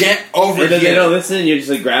 Get over And then here. they don't listen, you just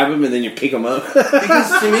like grab them and then you pick them up.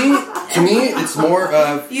 Because to me, it's more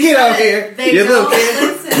of You Get said out here. They You don't little kid.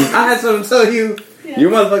 listen. I had something to tell you. Yeah. You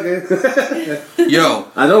motherfucker. yo.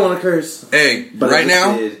 I don't want to curse. Hey, But I right just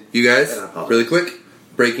now, did. you guys, And I apologize. really quick,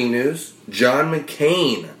 breaking news. John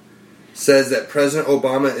McCain says that President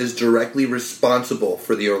Obama is directly responsible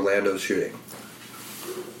for the Orlando shooting.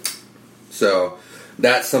 So,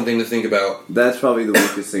 that's something to think about. That's probably the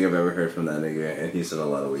weakest thing I've ever heard from that nigga, and he said a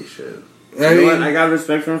lot of weak shit. I You know what? mean, I got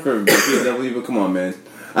respect for him for breaking W, but come on, man.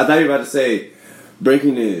 I thought you were about to say,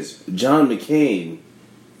 breaking news, John McCain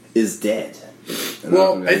is dead. And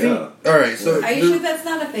well, I'm I think, go. alright, so... Are you sure that's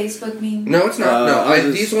not a Facebook meme? No, it's not. No, I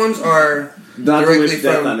just- these ones are Not to directly wish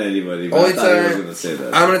death from... on anybody, but Only I thought he was time- going to say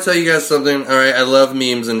that. I'm going to tell you guys something. Alright, I love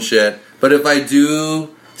memes and shit. But if I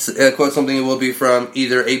do quote something, it will be from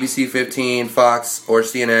either ABC 15, Fox, or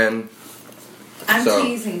CNN. I'm So-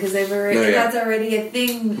 teasing because they've already. No, yeah. That's already a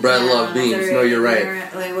thing. But I love now. memes. It's No, already- you're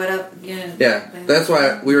right. Like what up? Yeah. Yeah, that's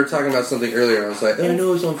why we were talking about something earlier. I was like, oh, I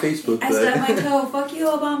know it's on Facebook, I but... stubbed my toe. Fuck you,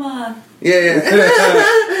 Obama. yeah.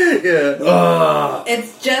 yeah.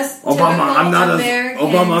 It's just Obama, typical I'm not as- Americans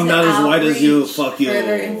Obama, I'm not as white as you. outreach Fuck you.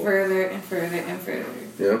 Further and further and further and further.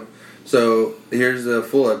 Yeah. So here's the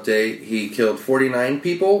full update. He killed 49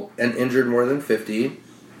 people and injured more than 50.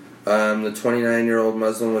 The 29-year-old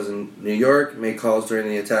Muslim was in New York, made calls during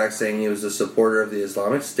the attack saying he was a supporter of the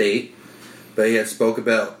Islamic State, but he had spoke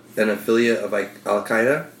about an affiliate of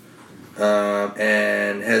Al-Qaeda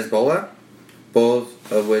and Hezbollah,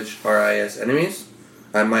 both of which are IS enemies.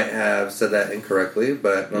 I might have said that incorrectly,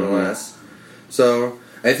 but nonetheless. So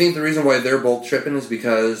I think the reason why they're both tripping is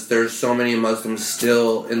because there's so many Muslims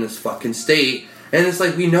still in this fucking state. And it's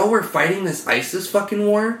like, we know we're fighting this ISIS fucking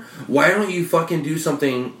war. Why don't you fucking do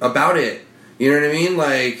something about it? You know what I mean?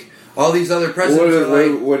 Like, all these other presidents are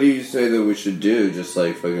like... What do you say that we should do? Just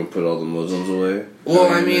like fucking put all the Muslims away? Well,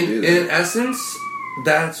 How are I you gonna mean, do in that? essence,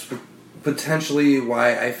 that's potentially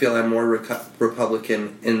why I feel I'm more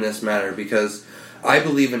Republican in this matter. Because I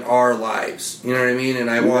believe in our lives. You know what I mean? And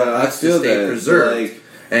I want Yeah, us to feel stay that, preserved. like,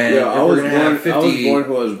 And yeah, if I we're was going to have born. 50... I was born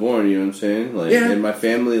who I was born. You know what I'm saying? Like, Yeah. and my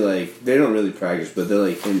family, like, they don't really practice, but they're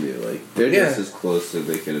like Hindu. Like, they're Yeah. just as close as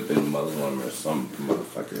they could have been Muslim or some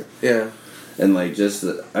motherfucker. Yeah. And like, just,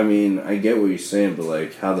 I mean, I get what you're saying, but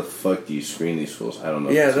like, how the fuck do you screen these fools? I don't know.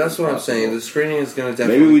 if Yeah, it's that's what I'm possible. saying. The screening is going to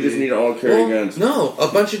definitely... Maybe we just need to all carry guns. No, a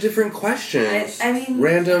bunch of different questions. I mean...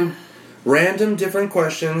 Random different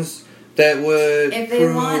questions that would If they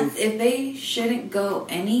prove... if they shouldn't go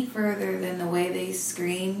any further than the way they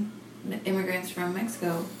screen immigrants from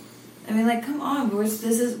Mexico. I mean, like, come on, we're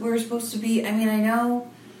supposed to be. I mean, I know.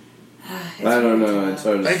 I don't know. It's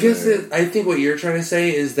hard to I say. guess I think what you're trying to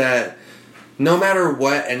say is that no matter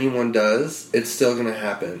what anyone does, it's still going to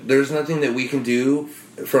happen. There's nothing that we can do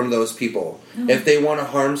from those people. If they want to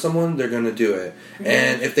harm someone, they're going to do it.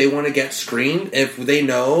 And if they want to get screened, if they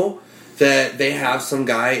know that they have some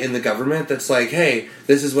guy in the government that's like, hey,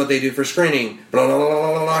 this is what they do for screening, blah, blah, blah,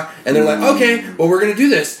 blah, blah, blah. And they're like, okay, well, we're going to do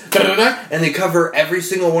this, blah, blah, blah, and they cover every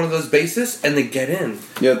single one of those bases, and they get in.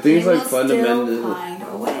 Yeah, things They like will still fundamental. find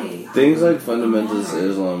a way. Things like fundamentals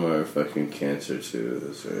Islam are fucking cancer to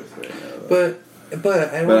this earth right now. Though.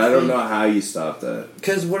 But I don't know how you stop that.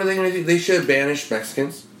 Because what are they going to do? They should banish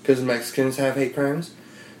Mexicans, because Mexicans have hate crimes.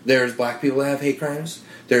 There's black people that have hate crimes.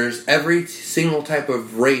 There's every single type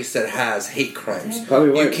of race that has hate crimes. Probably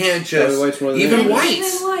You whites. can't just... Probably whites more than even anything.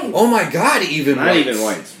 whites. Even whites. Oh my god, even Not whites. even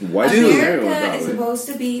whites. Whites Dude. more than everyone, America is probably. supposed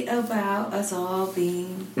to be about us all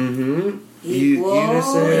being Mm-hmm. equal,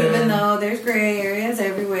 Unison. even though there's gray areas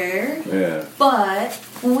everywhere. Yeah. But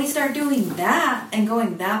when we start doing that and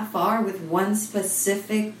going that far with one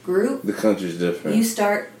specific group, The country's different. you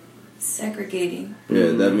start segregating.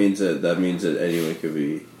 Yeah, that means that anyone could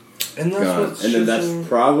be And that's gone. what's And then just- that's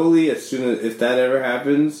probably as soon as if that ever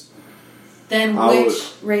happens, Then I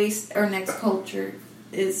which race or next culture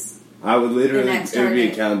is... I would literally The next it would be a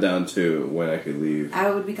target. countdown to when I could leave. I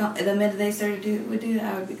would be gone. The minute they started do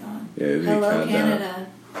that, I would be gone. Yeah, it would be a Hello, countdown. Canada.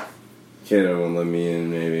 Canada won't let me in,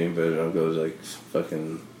 maybe, but I'll go to like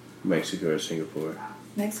fucking Mexico or Singapore.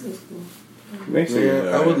 Mexico's cool. Mexico.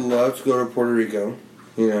 Yeah, I would love to go to Puerto Rico.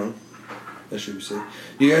 You know, That should be sick.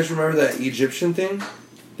 You guys remember that Egyptian thing?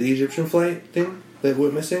 The Egyptian flight thing that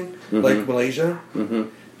went missing? Like Malaysia? Mm-hmm.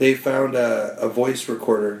 They found a voice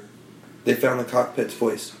recorder. They found the cockpit's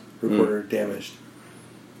voice recorder damaged.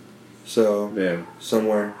 So,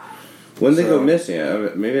 somewhere. When did they go missing?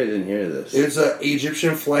 Maybe I didn't hear this. It's a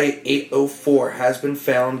Egyptian flight 804 has been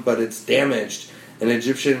found, but it's damaged. An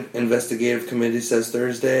Egyptian investigative committee says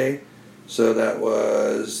Thursday. So that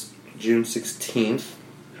was June 16th.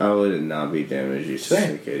 How would it not be damaged, you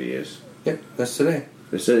sick idiots? Yep, that's today.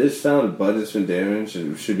 It's found, but it's been damaged.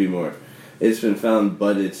 It should be more. It's been found,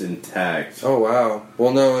 but it's intact. Oh, wow.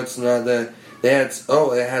 Well, no, it's not that. They had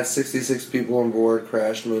 66 people on board,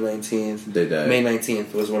 crashed May 19th. They died. May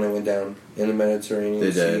 19th was when it went down in the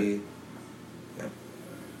Mediterranean Sea. Died. Yeah.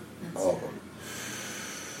 All of them.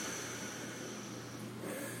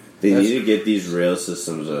 They need to get these rail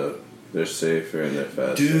systems up. They're safer and they're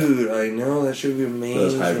faster. Dude, I know. That should be amazing.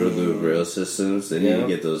 Those Hyperloop rail systems, they need to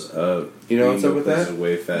get those up. You know what's up with that?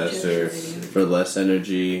 Way faster, for less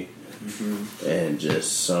energy, and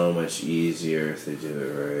just so much easier if they do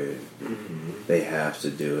it right. They have to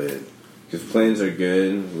do it. Because planes are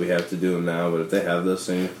good, we have to do them now, but if they have those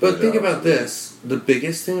things... But think about this. The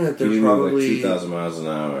biggest thing that they're you probably... Like 2,000 miles an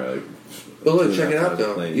hour. Like, but look, check it out,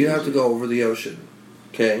 though. You have to go over the ocean.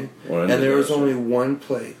 Okay? And there was only one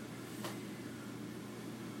plane.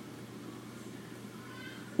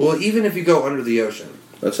 Well, even if you go under the ocean.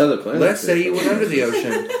 Let's have the plane. Let's say you went under the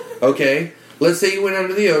ocean. Okay? Let's say you went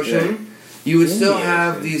under the ocean. Yeah. You would still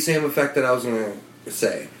have the same effect that I was going to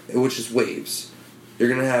say, which is waves. You're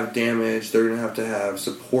going to have damage. They're going to have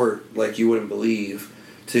support like you wouldn't believe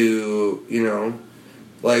to,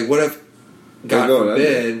 like what if, God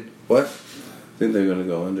forbid, under. What? I think they're going to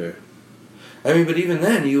go under. I mean, but even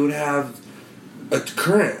then, you would have a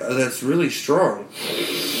current that's really strong.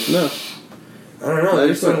 No. I don't know.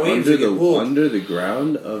 There's some waves that get pulled. Under the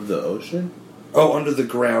ground of the ocean? Oh, under the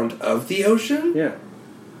ground of the ocean? Yeah.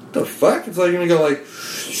 What the fuck? It's like you're going to go like...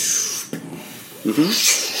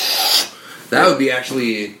 That would be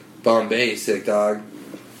actually Bombay sick, dog.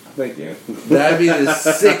 Thank you. That'd be the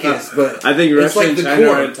sickest, but... I think Russia and China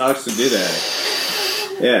core. are in talks to do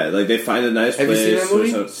that. Yeah, like they find a nice place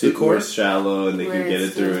where it's super shallow and they can get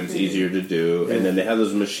it through and it's easier to do. Yeah. And then they have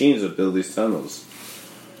those machines that build these tunnels.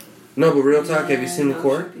 No, but real talk, have you seen the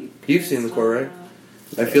core? You've seen the core, right?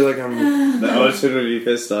 I feel like I'm... The ocean would be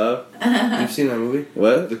pissed off? You've seen that movie?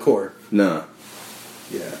 What? The Core. No.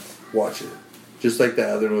 Yeah, watch it. Just like that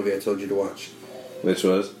other movie I told you to watch. Which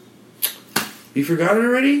was? You forgot it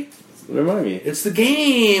already? Remind me. It's the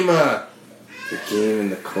game! The game in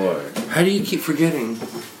the Core. How do you keep forgetting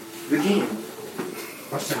the game?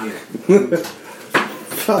 Watch that game.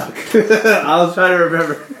 Fuck. I'll try to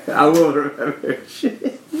remember. I will remember.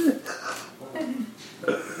 Shit.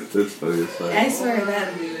 That's funny as fuck. I swear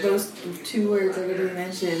that those two words are going to be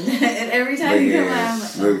mentioned. And every time you come out,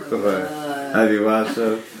 I'm like, oh my God. Have you watched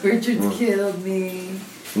them? Richard killed me.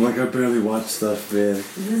 I'm like, I barely watch stuff, man.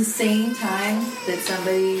 This is the same time that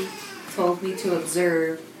somebody told me to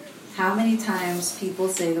observe how many times people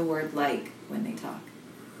say the word like when they talk.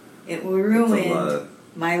 It will ruin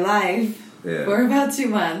my life for about 2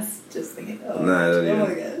 months. Just thinking, I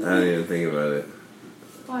don't even think about it.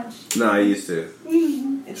 Watch. No, I used to.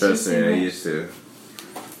 Trust me, I used to.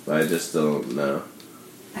 But I just don't know.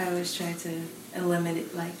 I always try to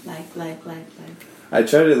eliminate like. I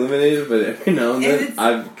try to eliminate it, but every now and then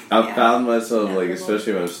I've found myself, like,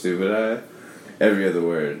 especially when I'm stupid, every other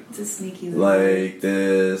word. It's a sneaky little like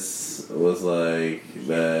this was like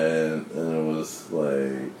that, and it was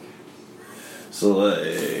like so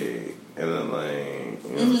like, and then like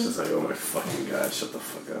it's just like, oh my fucking God, shut the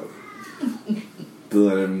fuck up.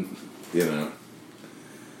 Let him,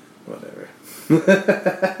 whatever.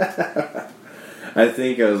 I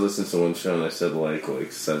think I was listening to one show and I said like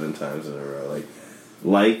 7 times in a row.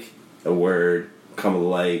 Like a word,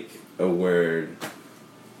 like a word.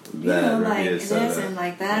 That like this that. And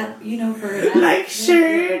like that, for that. Like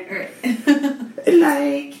shirt.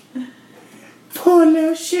 Like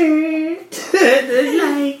polo shirt.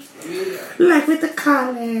 like with the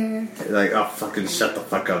collar. Like, oh, fucking shut the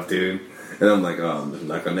fuck up, dude. And I'm like, oh, I'm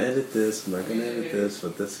not gonna edit this, but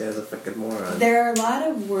this guy's a fucking moron. There are a lot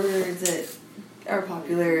of words that are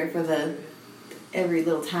popular for every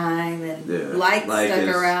little time, and like stuck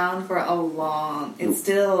around for a long. It's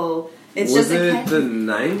was it the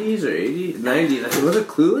 90s or 80s? 90s. Was it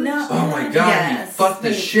Clueless? No. Oh my God, he fucked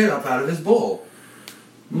the shit up out of his bowl.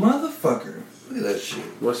 Motherfucker. Look at that shit.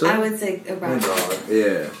 What's that? I would say about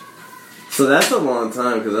yeah. So that's a long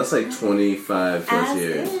time, because that's like 25 plus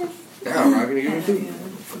years. Yeah, I'm not gonna give it to you.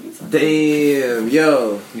 Damn,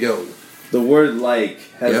 yo. The word like,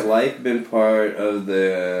 has Yep. like been part of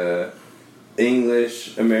the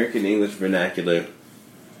American English vernacular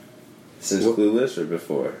since What? Clueless or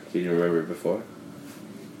before? Can you remember before?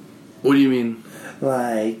 What do you mean?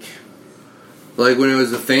 Like. Like when it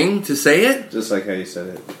was a thing to say it? Just like how you said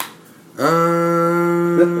it.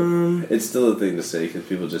 It's still a thing to say because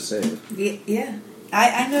people just say it. Yeah.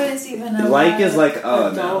 I noticed even a Like lot is of like now.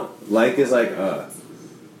 adult- Like is like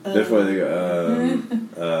Before they go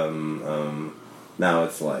now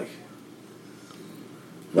it's like.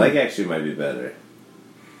 Like actually might be better.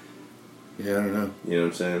 Yeah, I don't know. You know what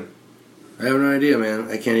I'm saying? I have no idea, man.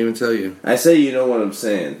 I can't even tell you. I say you know what I'm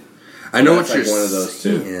saying. I know That's what like you're one of those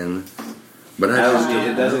two. saying, but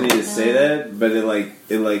It doesn't need to say that, but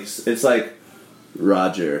it's like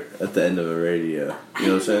Roger at the end of a radio. You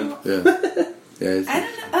know what I'm saying? Yeah. Yeah. I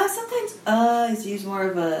don't know. Sometimes is used more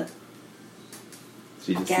of a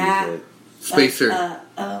She just gap. used it. Spacer.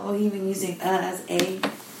 Or even using as a.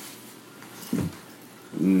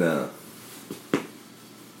 No.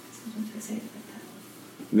 Sometimes I say it like that.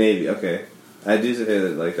 Maybe, okay. I do say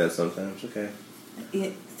it like that sometimes, okay. Yeah,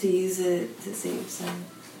 to use it to save some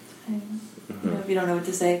time. You know, if you don't know what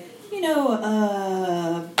to say,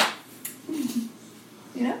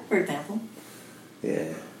 for example.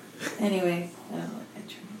 Yeah. Anyway, I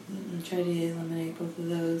try to eliminate both of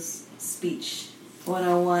those. Speech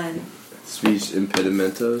 101. Speech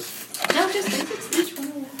impedimentos. No, just basic speech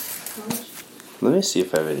 101. Let me see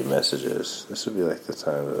if I have any messages. This would be like the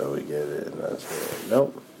time that we get it. And that's right.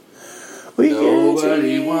 Nope. We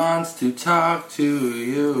Nobody wants to talk to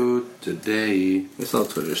you today. It's all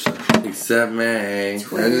Twitter stuff. Except me.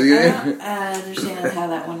 Twitter. I'm just I kidding. don't understand how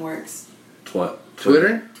that one works.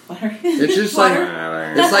 Twitter? It's just like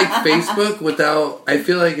Twitter? it's like Facebook without. I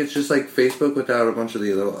feel like it's just like Facebook without a bunch of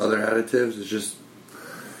the little other additives. It's just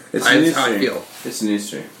It's that's how I feel. It's a news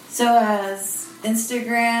stream. So as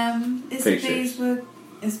Instagram is to Pictures. Facebook,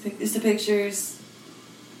 is to pictures.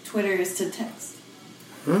 Twitter is to text.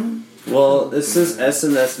 Well, this is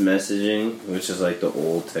SMS messaging, which is like the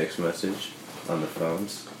old text message on the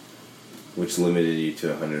phones, which limited you to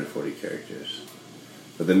 140 characters.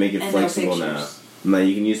 But they make it And no flexible now. pictures. Now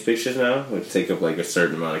you can use pictures now, which take up like a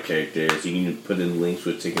certain amount of characters. You can put in links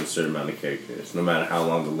which take a certain amount of characters. No matter how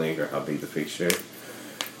long the link or how big the picture,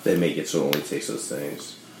 they make it so it only takes those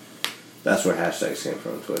things. That's where hashtags came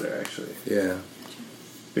from, Twitter, actually. Yeah.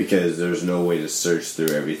 Because there's no way to search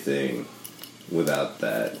through everything without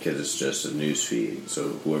that, because it's just a news feed. So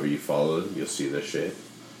whoever you followed, you'll see their shit.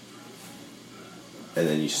 And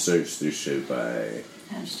then you search through shit by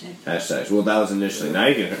hashtags. Well, that was initially. Now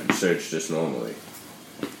you can search just normally.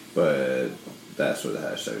 But that's where the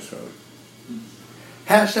hashtag's from.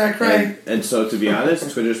 Hashtag right. And so, to be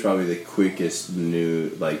honest, Twitter's probably the quickest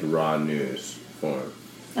raw news form.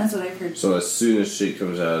 That's what I've heard. So as soon as shit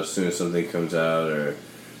comes out, as soon as something comes out, or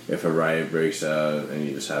if a riot breaks out and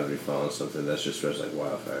you just happen to be following something, that's just spreads like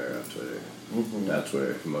wildfire on Twitter. Mm-hmm. That's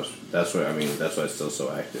why it's still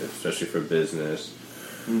so active, especially for business.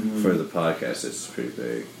 Mm-hmm. For the podcast, it's pretty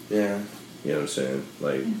big. Yeah. You know what I'm saying?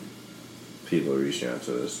 Like, people are reaching out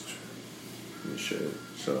to us and shit.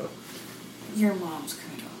 So. Your mom's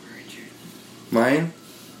coming over, Richard. Mine?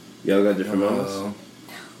 Y'all got different moms?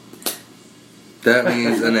 That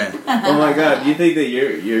means Annette. Oh my god, you think that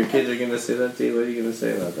your kids are gonna say that to you? What are you gonna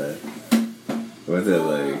say about that? What's it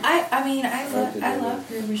like? I love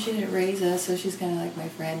her, but she didn't raise us, so she's kind of like my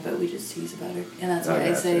friend, but we just tease about her. And that's why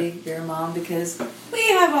I say you're a mom, because we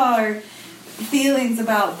have our feelings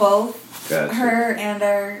about both her and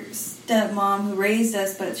our stepmom who raised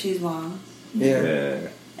us, but she's mom. Yeah.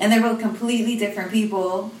 And they're both completely different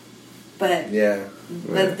people, but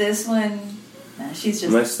but this one, nah, she's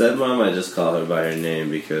just... My stepmom, I just call her by her name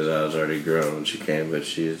because I was already grown when she came, but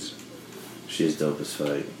she's dope as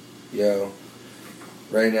fuck. Yo.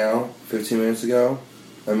 Right now, 15 minutes ago,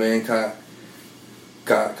 a man got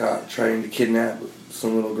trying to kidnap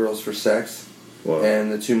some little girls for sex. Whoa.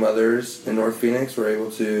 And the two mothers in North Phoenix were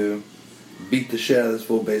able to beat the shit out of this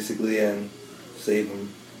fool, basically, and save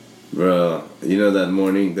him. Bro, you know the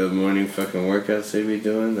morning fucking workouts they be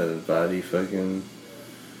doing? That body fucking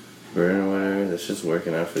burn or whatever? That's just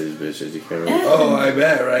working out for these bitches. You can't really... Oh, I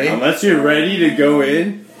bet, right? Unless you're ready to go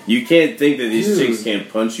in, you can't think that these chicks can't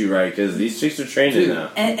punch you right, because these chicks are training now.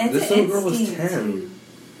 And this little girl was 10.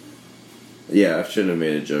 Yeah, I shouldn't have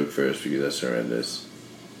made a joke first because that's horrendous.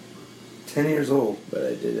 10 years old. But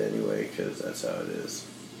I did anyway, because that's how it is.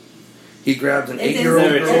 He grabbed an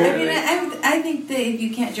 8-year-old girl. I mean, I think that if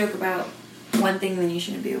you can't joke about one thing, then you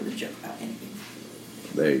shouldn't be able to joke about anything.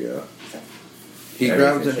 There you go. He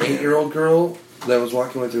grabbed an 8-year-old girl that was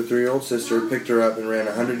walking with her 3-year-old sister picked her up and ran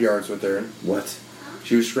 100 yards with her. What?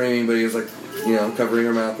 She was screaming, but he was like, covering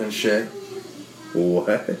her mouth and shit.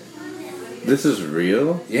 What? This is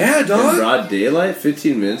real? Yeah, In dog. broad daylight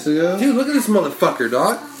 15 minutes ago? Dude, look at this motherfucker,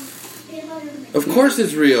 dog. Of course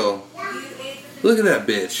it's real. Look at that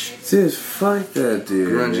bitch. Dude, fuck that dude.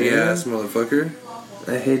 Grungy man. ass motherfucker.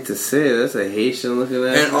 I hate to say it, that's a Haitian looking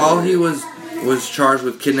ass. And all he was charged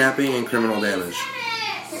with kidnapping and criminal damage.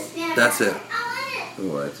 That's it.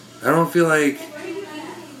 What? I don't feel like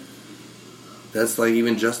that's like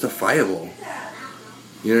even justifiable.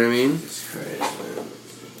 You know what I mean? Jesus Christ, man.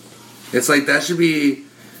 It's like that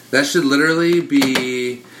should literally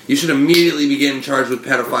be, you should immediately be getting charged with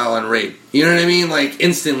pedophile and rape. You know what I mean? Like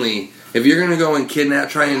instantly. If you're gonna go and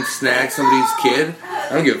try and snag somebody's kid, I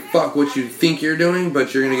don't give a fuck what you think you're doing,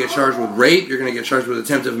 but you're gonna get charged with rape, you're gonna get charged with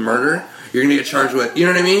attempted murder, you're gonna get charged with, you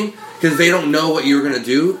know what I mean? Because they don't know what you're gonna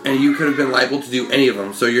do, and you could have been liable to do any of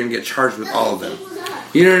them, so you're gonna get charged with all of them.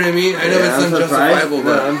 You know what I mean? I know it's unjustifiable,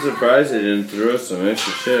 but I'm surprised they didn't throw some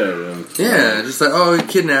extra shit at him. yeah, just like, oh,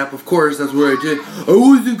 kidnap, of course, that's what I did. I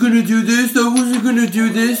wasn't gonna do this, I wasn't gonna do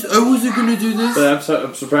this, I wasn't gonna do this. But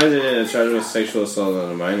I'm surprised they didn't charge him with sexual assault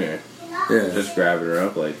on a minor. Yeah. Just grabbing her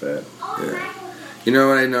up like that. Yeah. You know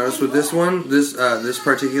what I noticed with this one? This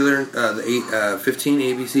particular, the 15,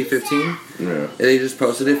 ABC 15? Yeah. They just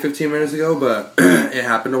posted it 15 minutes ago, but it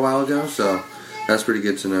happened a while ago, so that's pretty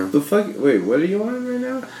good to know. The fuck? Wait, what are you on right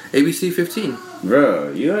now? ABC 15.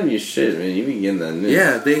 Bro, you on your shit, man. You be getting that news.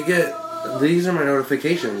 Yeah, these are my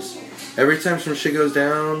notifications. Every time some shit goes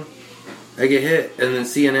down, I get hit, and then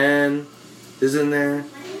CNN is in there.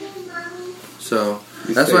 So...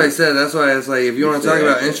 That's why I said, that's why it's like, if you want to talk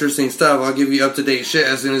about interesting stuff, I'll give you up-to-date shit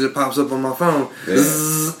as soon as it pops up on my phone.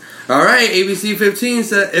 Yeah. Alright, ABC 15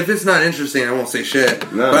 said, if it's not interesting, I won't say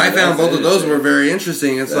shit. No, but I found both of those interesting. were very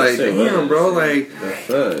interesting. It's like, damn, bro, like,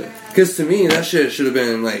 because to me, that shit should have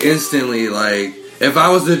been, like, instantly, like, if I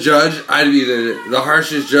was the judge, I'd be the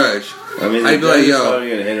harshest judge. I mean, I'd be like, yo. probably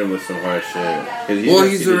gonna hit him with some harsh shit. Well,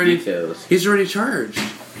 he's already charged.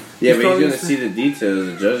 Yeah, He's but he's probably gonna see the details.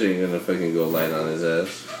 The judge ain't gonna fucking go light on his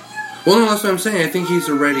ass. Well, no, that's what I'm saying. I think he's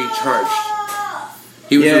already charged.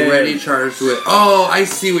 He was already charged with... Oh, I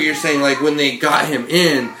see what you're saying. Like, when they got him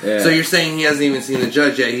in. Yeah. So you're saying he hasn't even seen the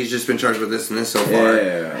judge yet. He's just been charged with this and this so far.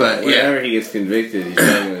 Yeah. But, whenever he gets convicted, he's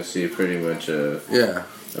probably gonna see pretty much a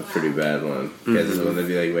pretty bad one. Because it's gonna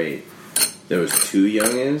be like, wait, there was 2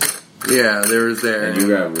 youngins? Yeah, there was there. And you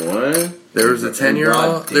got one? There was a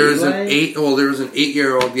 10-year-old. There was an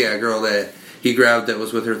 8-year-old, girl that he grabbed that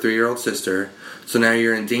was with her 3-year-old sister. So now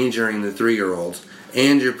you're endangering the 3-year-old,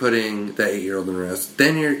 and you're putting the 8-year-old in risk.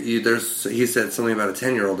 Then he said something about a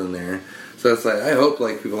 10-year-old in there. So it's like, I hope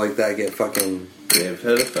like people like that get fucking... Yeah,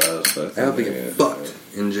 pedophiles. I hope they get fucked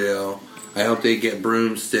in jail. I hope they get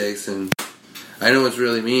broomsticks, and I know it's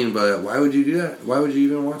really mean, but why would you do that? Why would you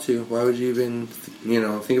even want to? Why would you even,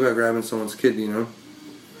 think about grabbing someone's kid,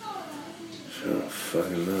 Oh,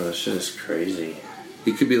 fucking no, that shit is crazy.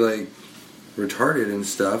 He could be like retarded and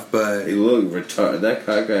stuff, but he looked retarded. That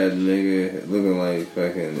cockeyed nigga looking like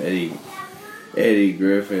fucking Eddie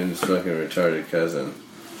Griffin's fucking retarded cousin.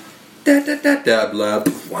 Blah.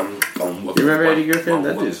 You remember Eddie Griffin?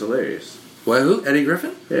 That dude's hilarious. What? Who? Eddie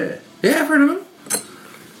Griffin? Yeah. Yeah, I've heard of him.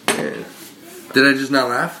 Yeah. Did I just not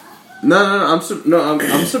laugh? No.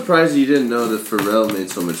 I'm surprised you didn't know that Pharrell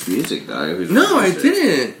made so much music, dog. No, I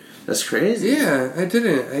didn't. That's crazy. Yeah, I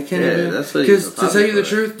didn't. I can't even. That's what because to tell you the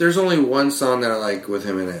truth, there's only one song that I like with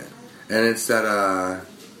him in it, and it's that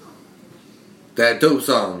dope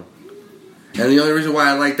song. And the only reason why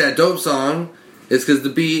I like that dope song is because the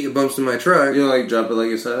beat bumps in my truck. You don't like Drop It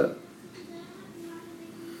Like It's Hot?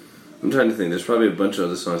 I'm trying to think. There's probably a bunch of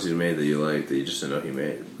other songs he's made that you like that you just didn't know he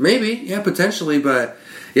made. Maybe, yeah, potentially, but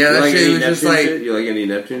yeah, that shit was just like. You like any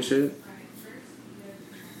Neptune shit?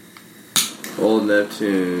 Old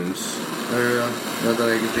Neptunes. I don't know. Not that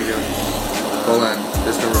I can think of. Hold on.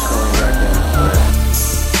 This number's calling back now.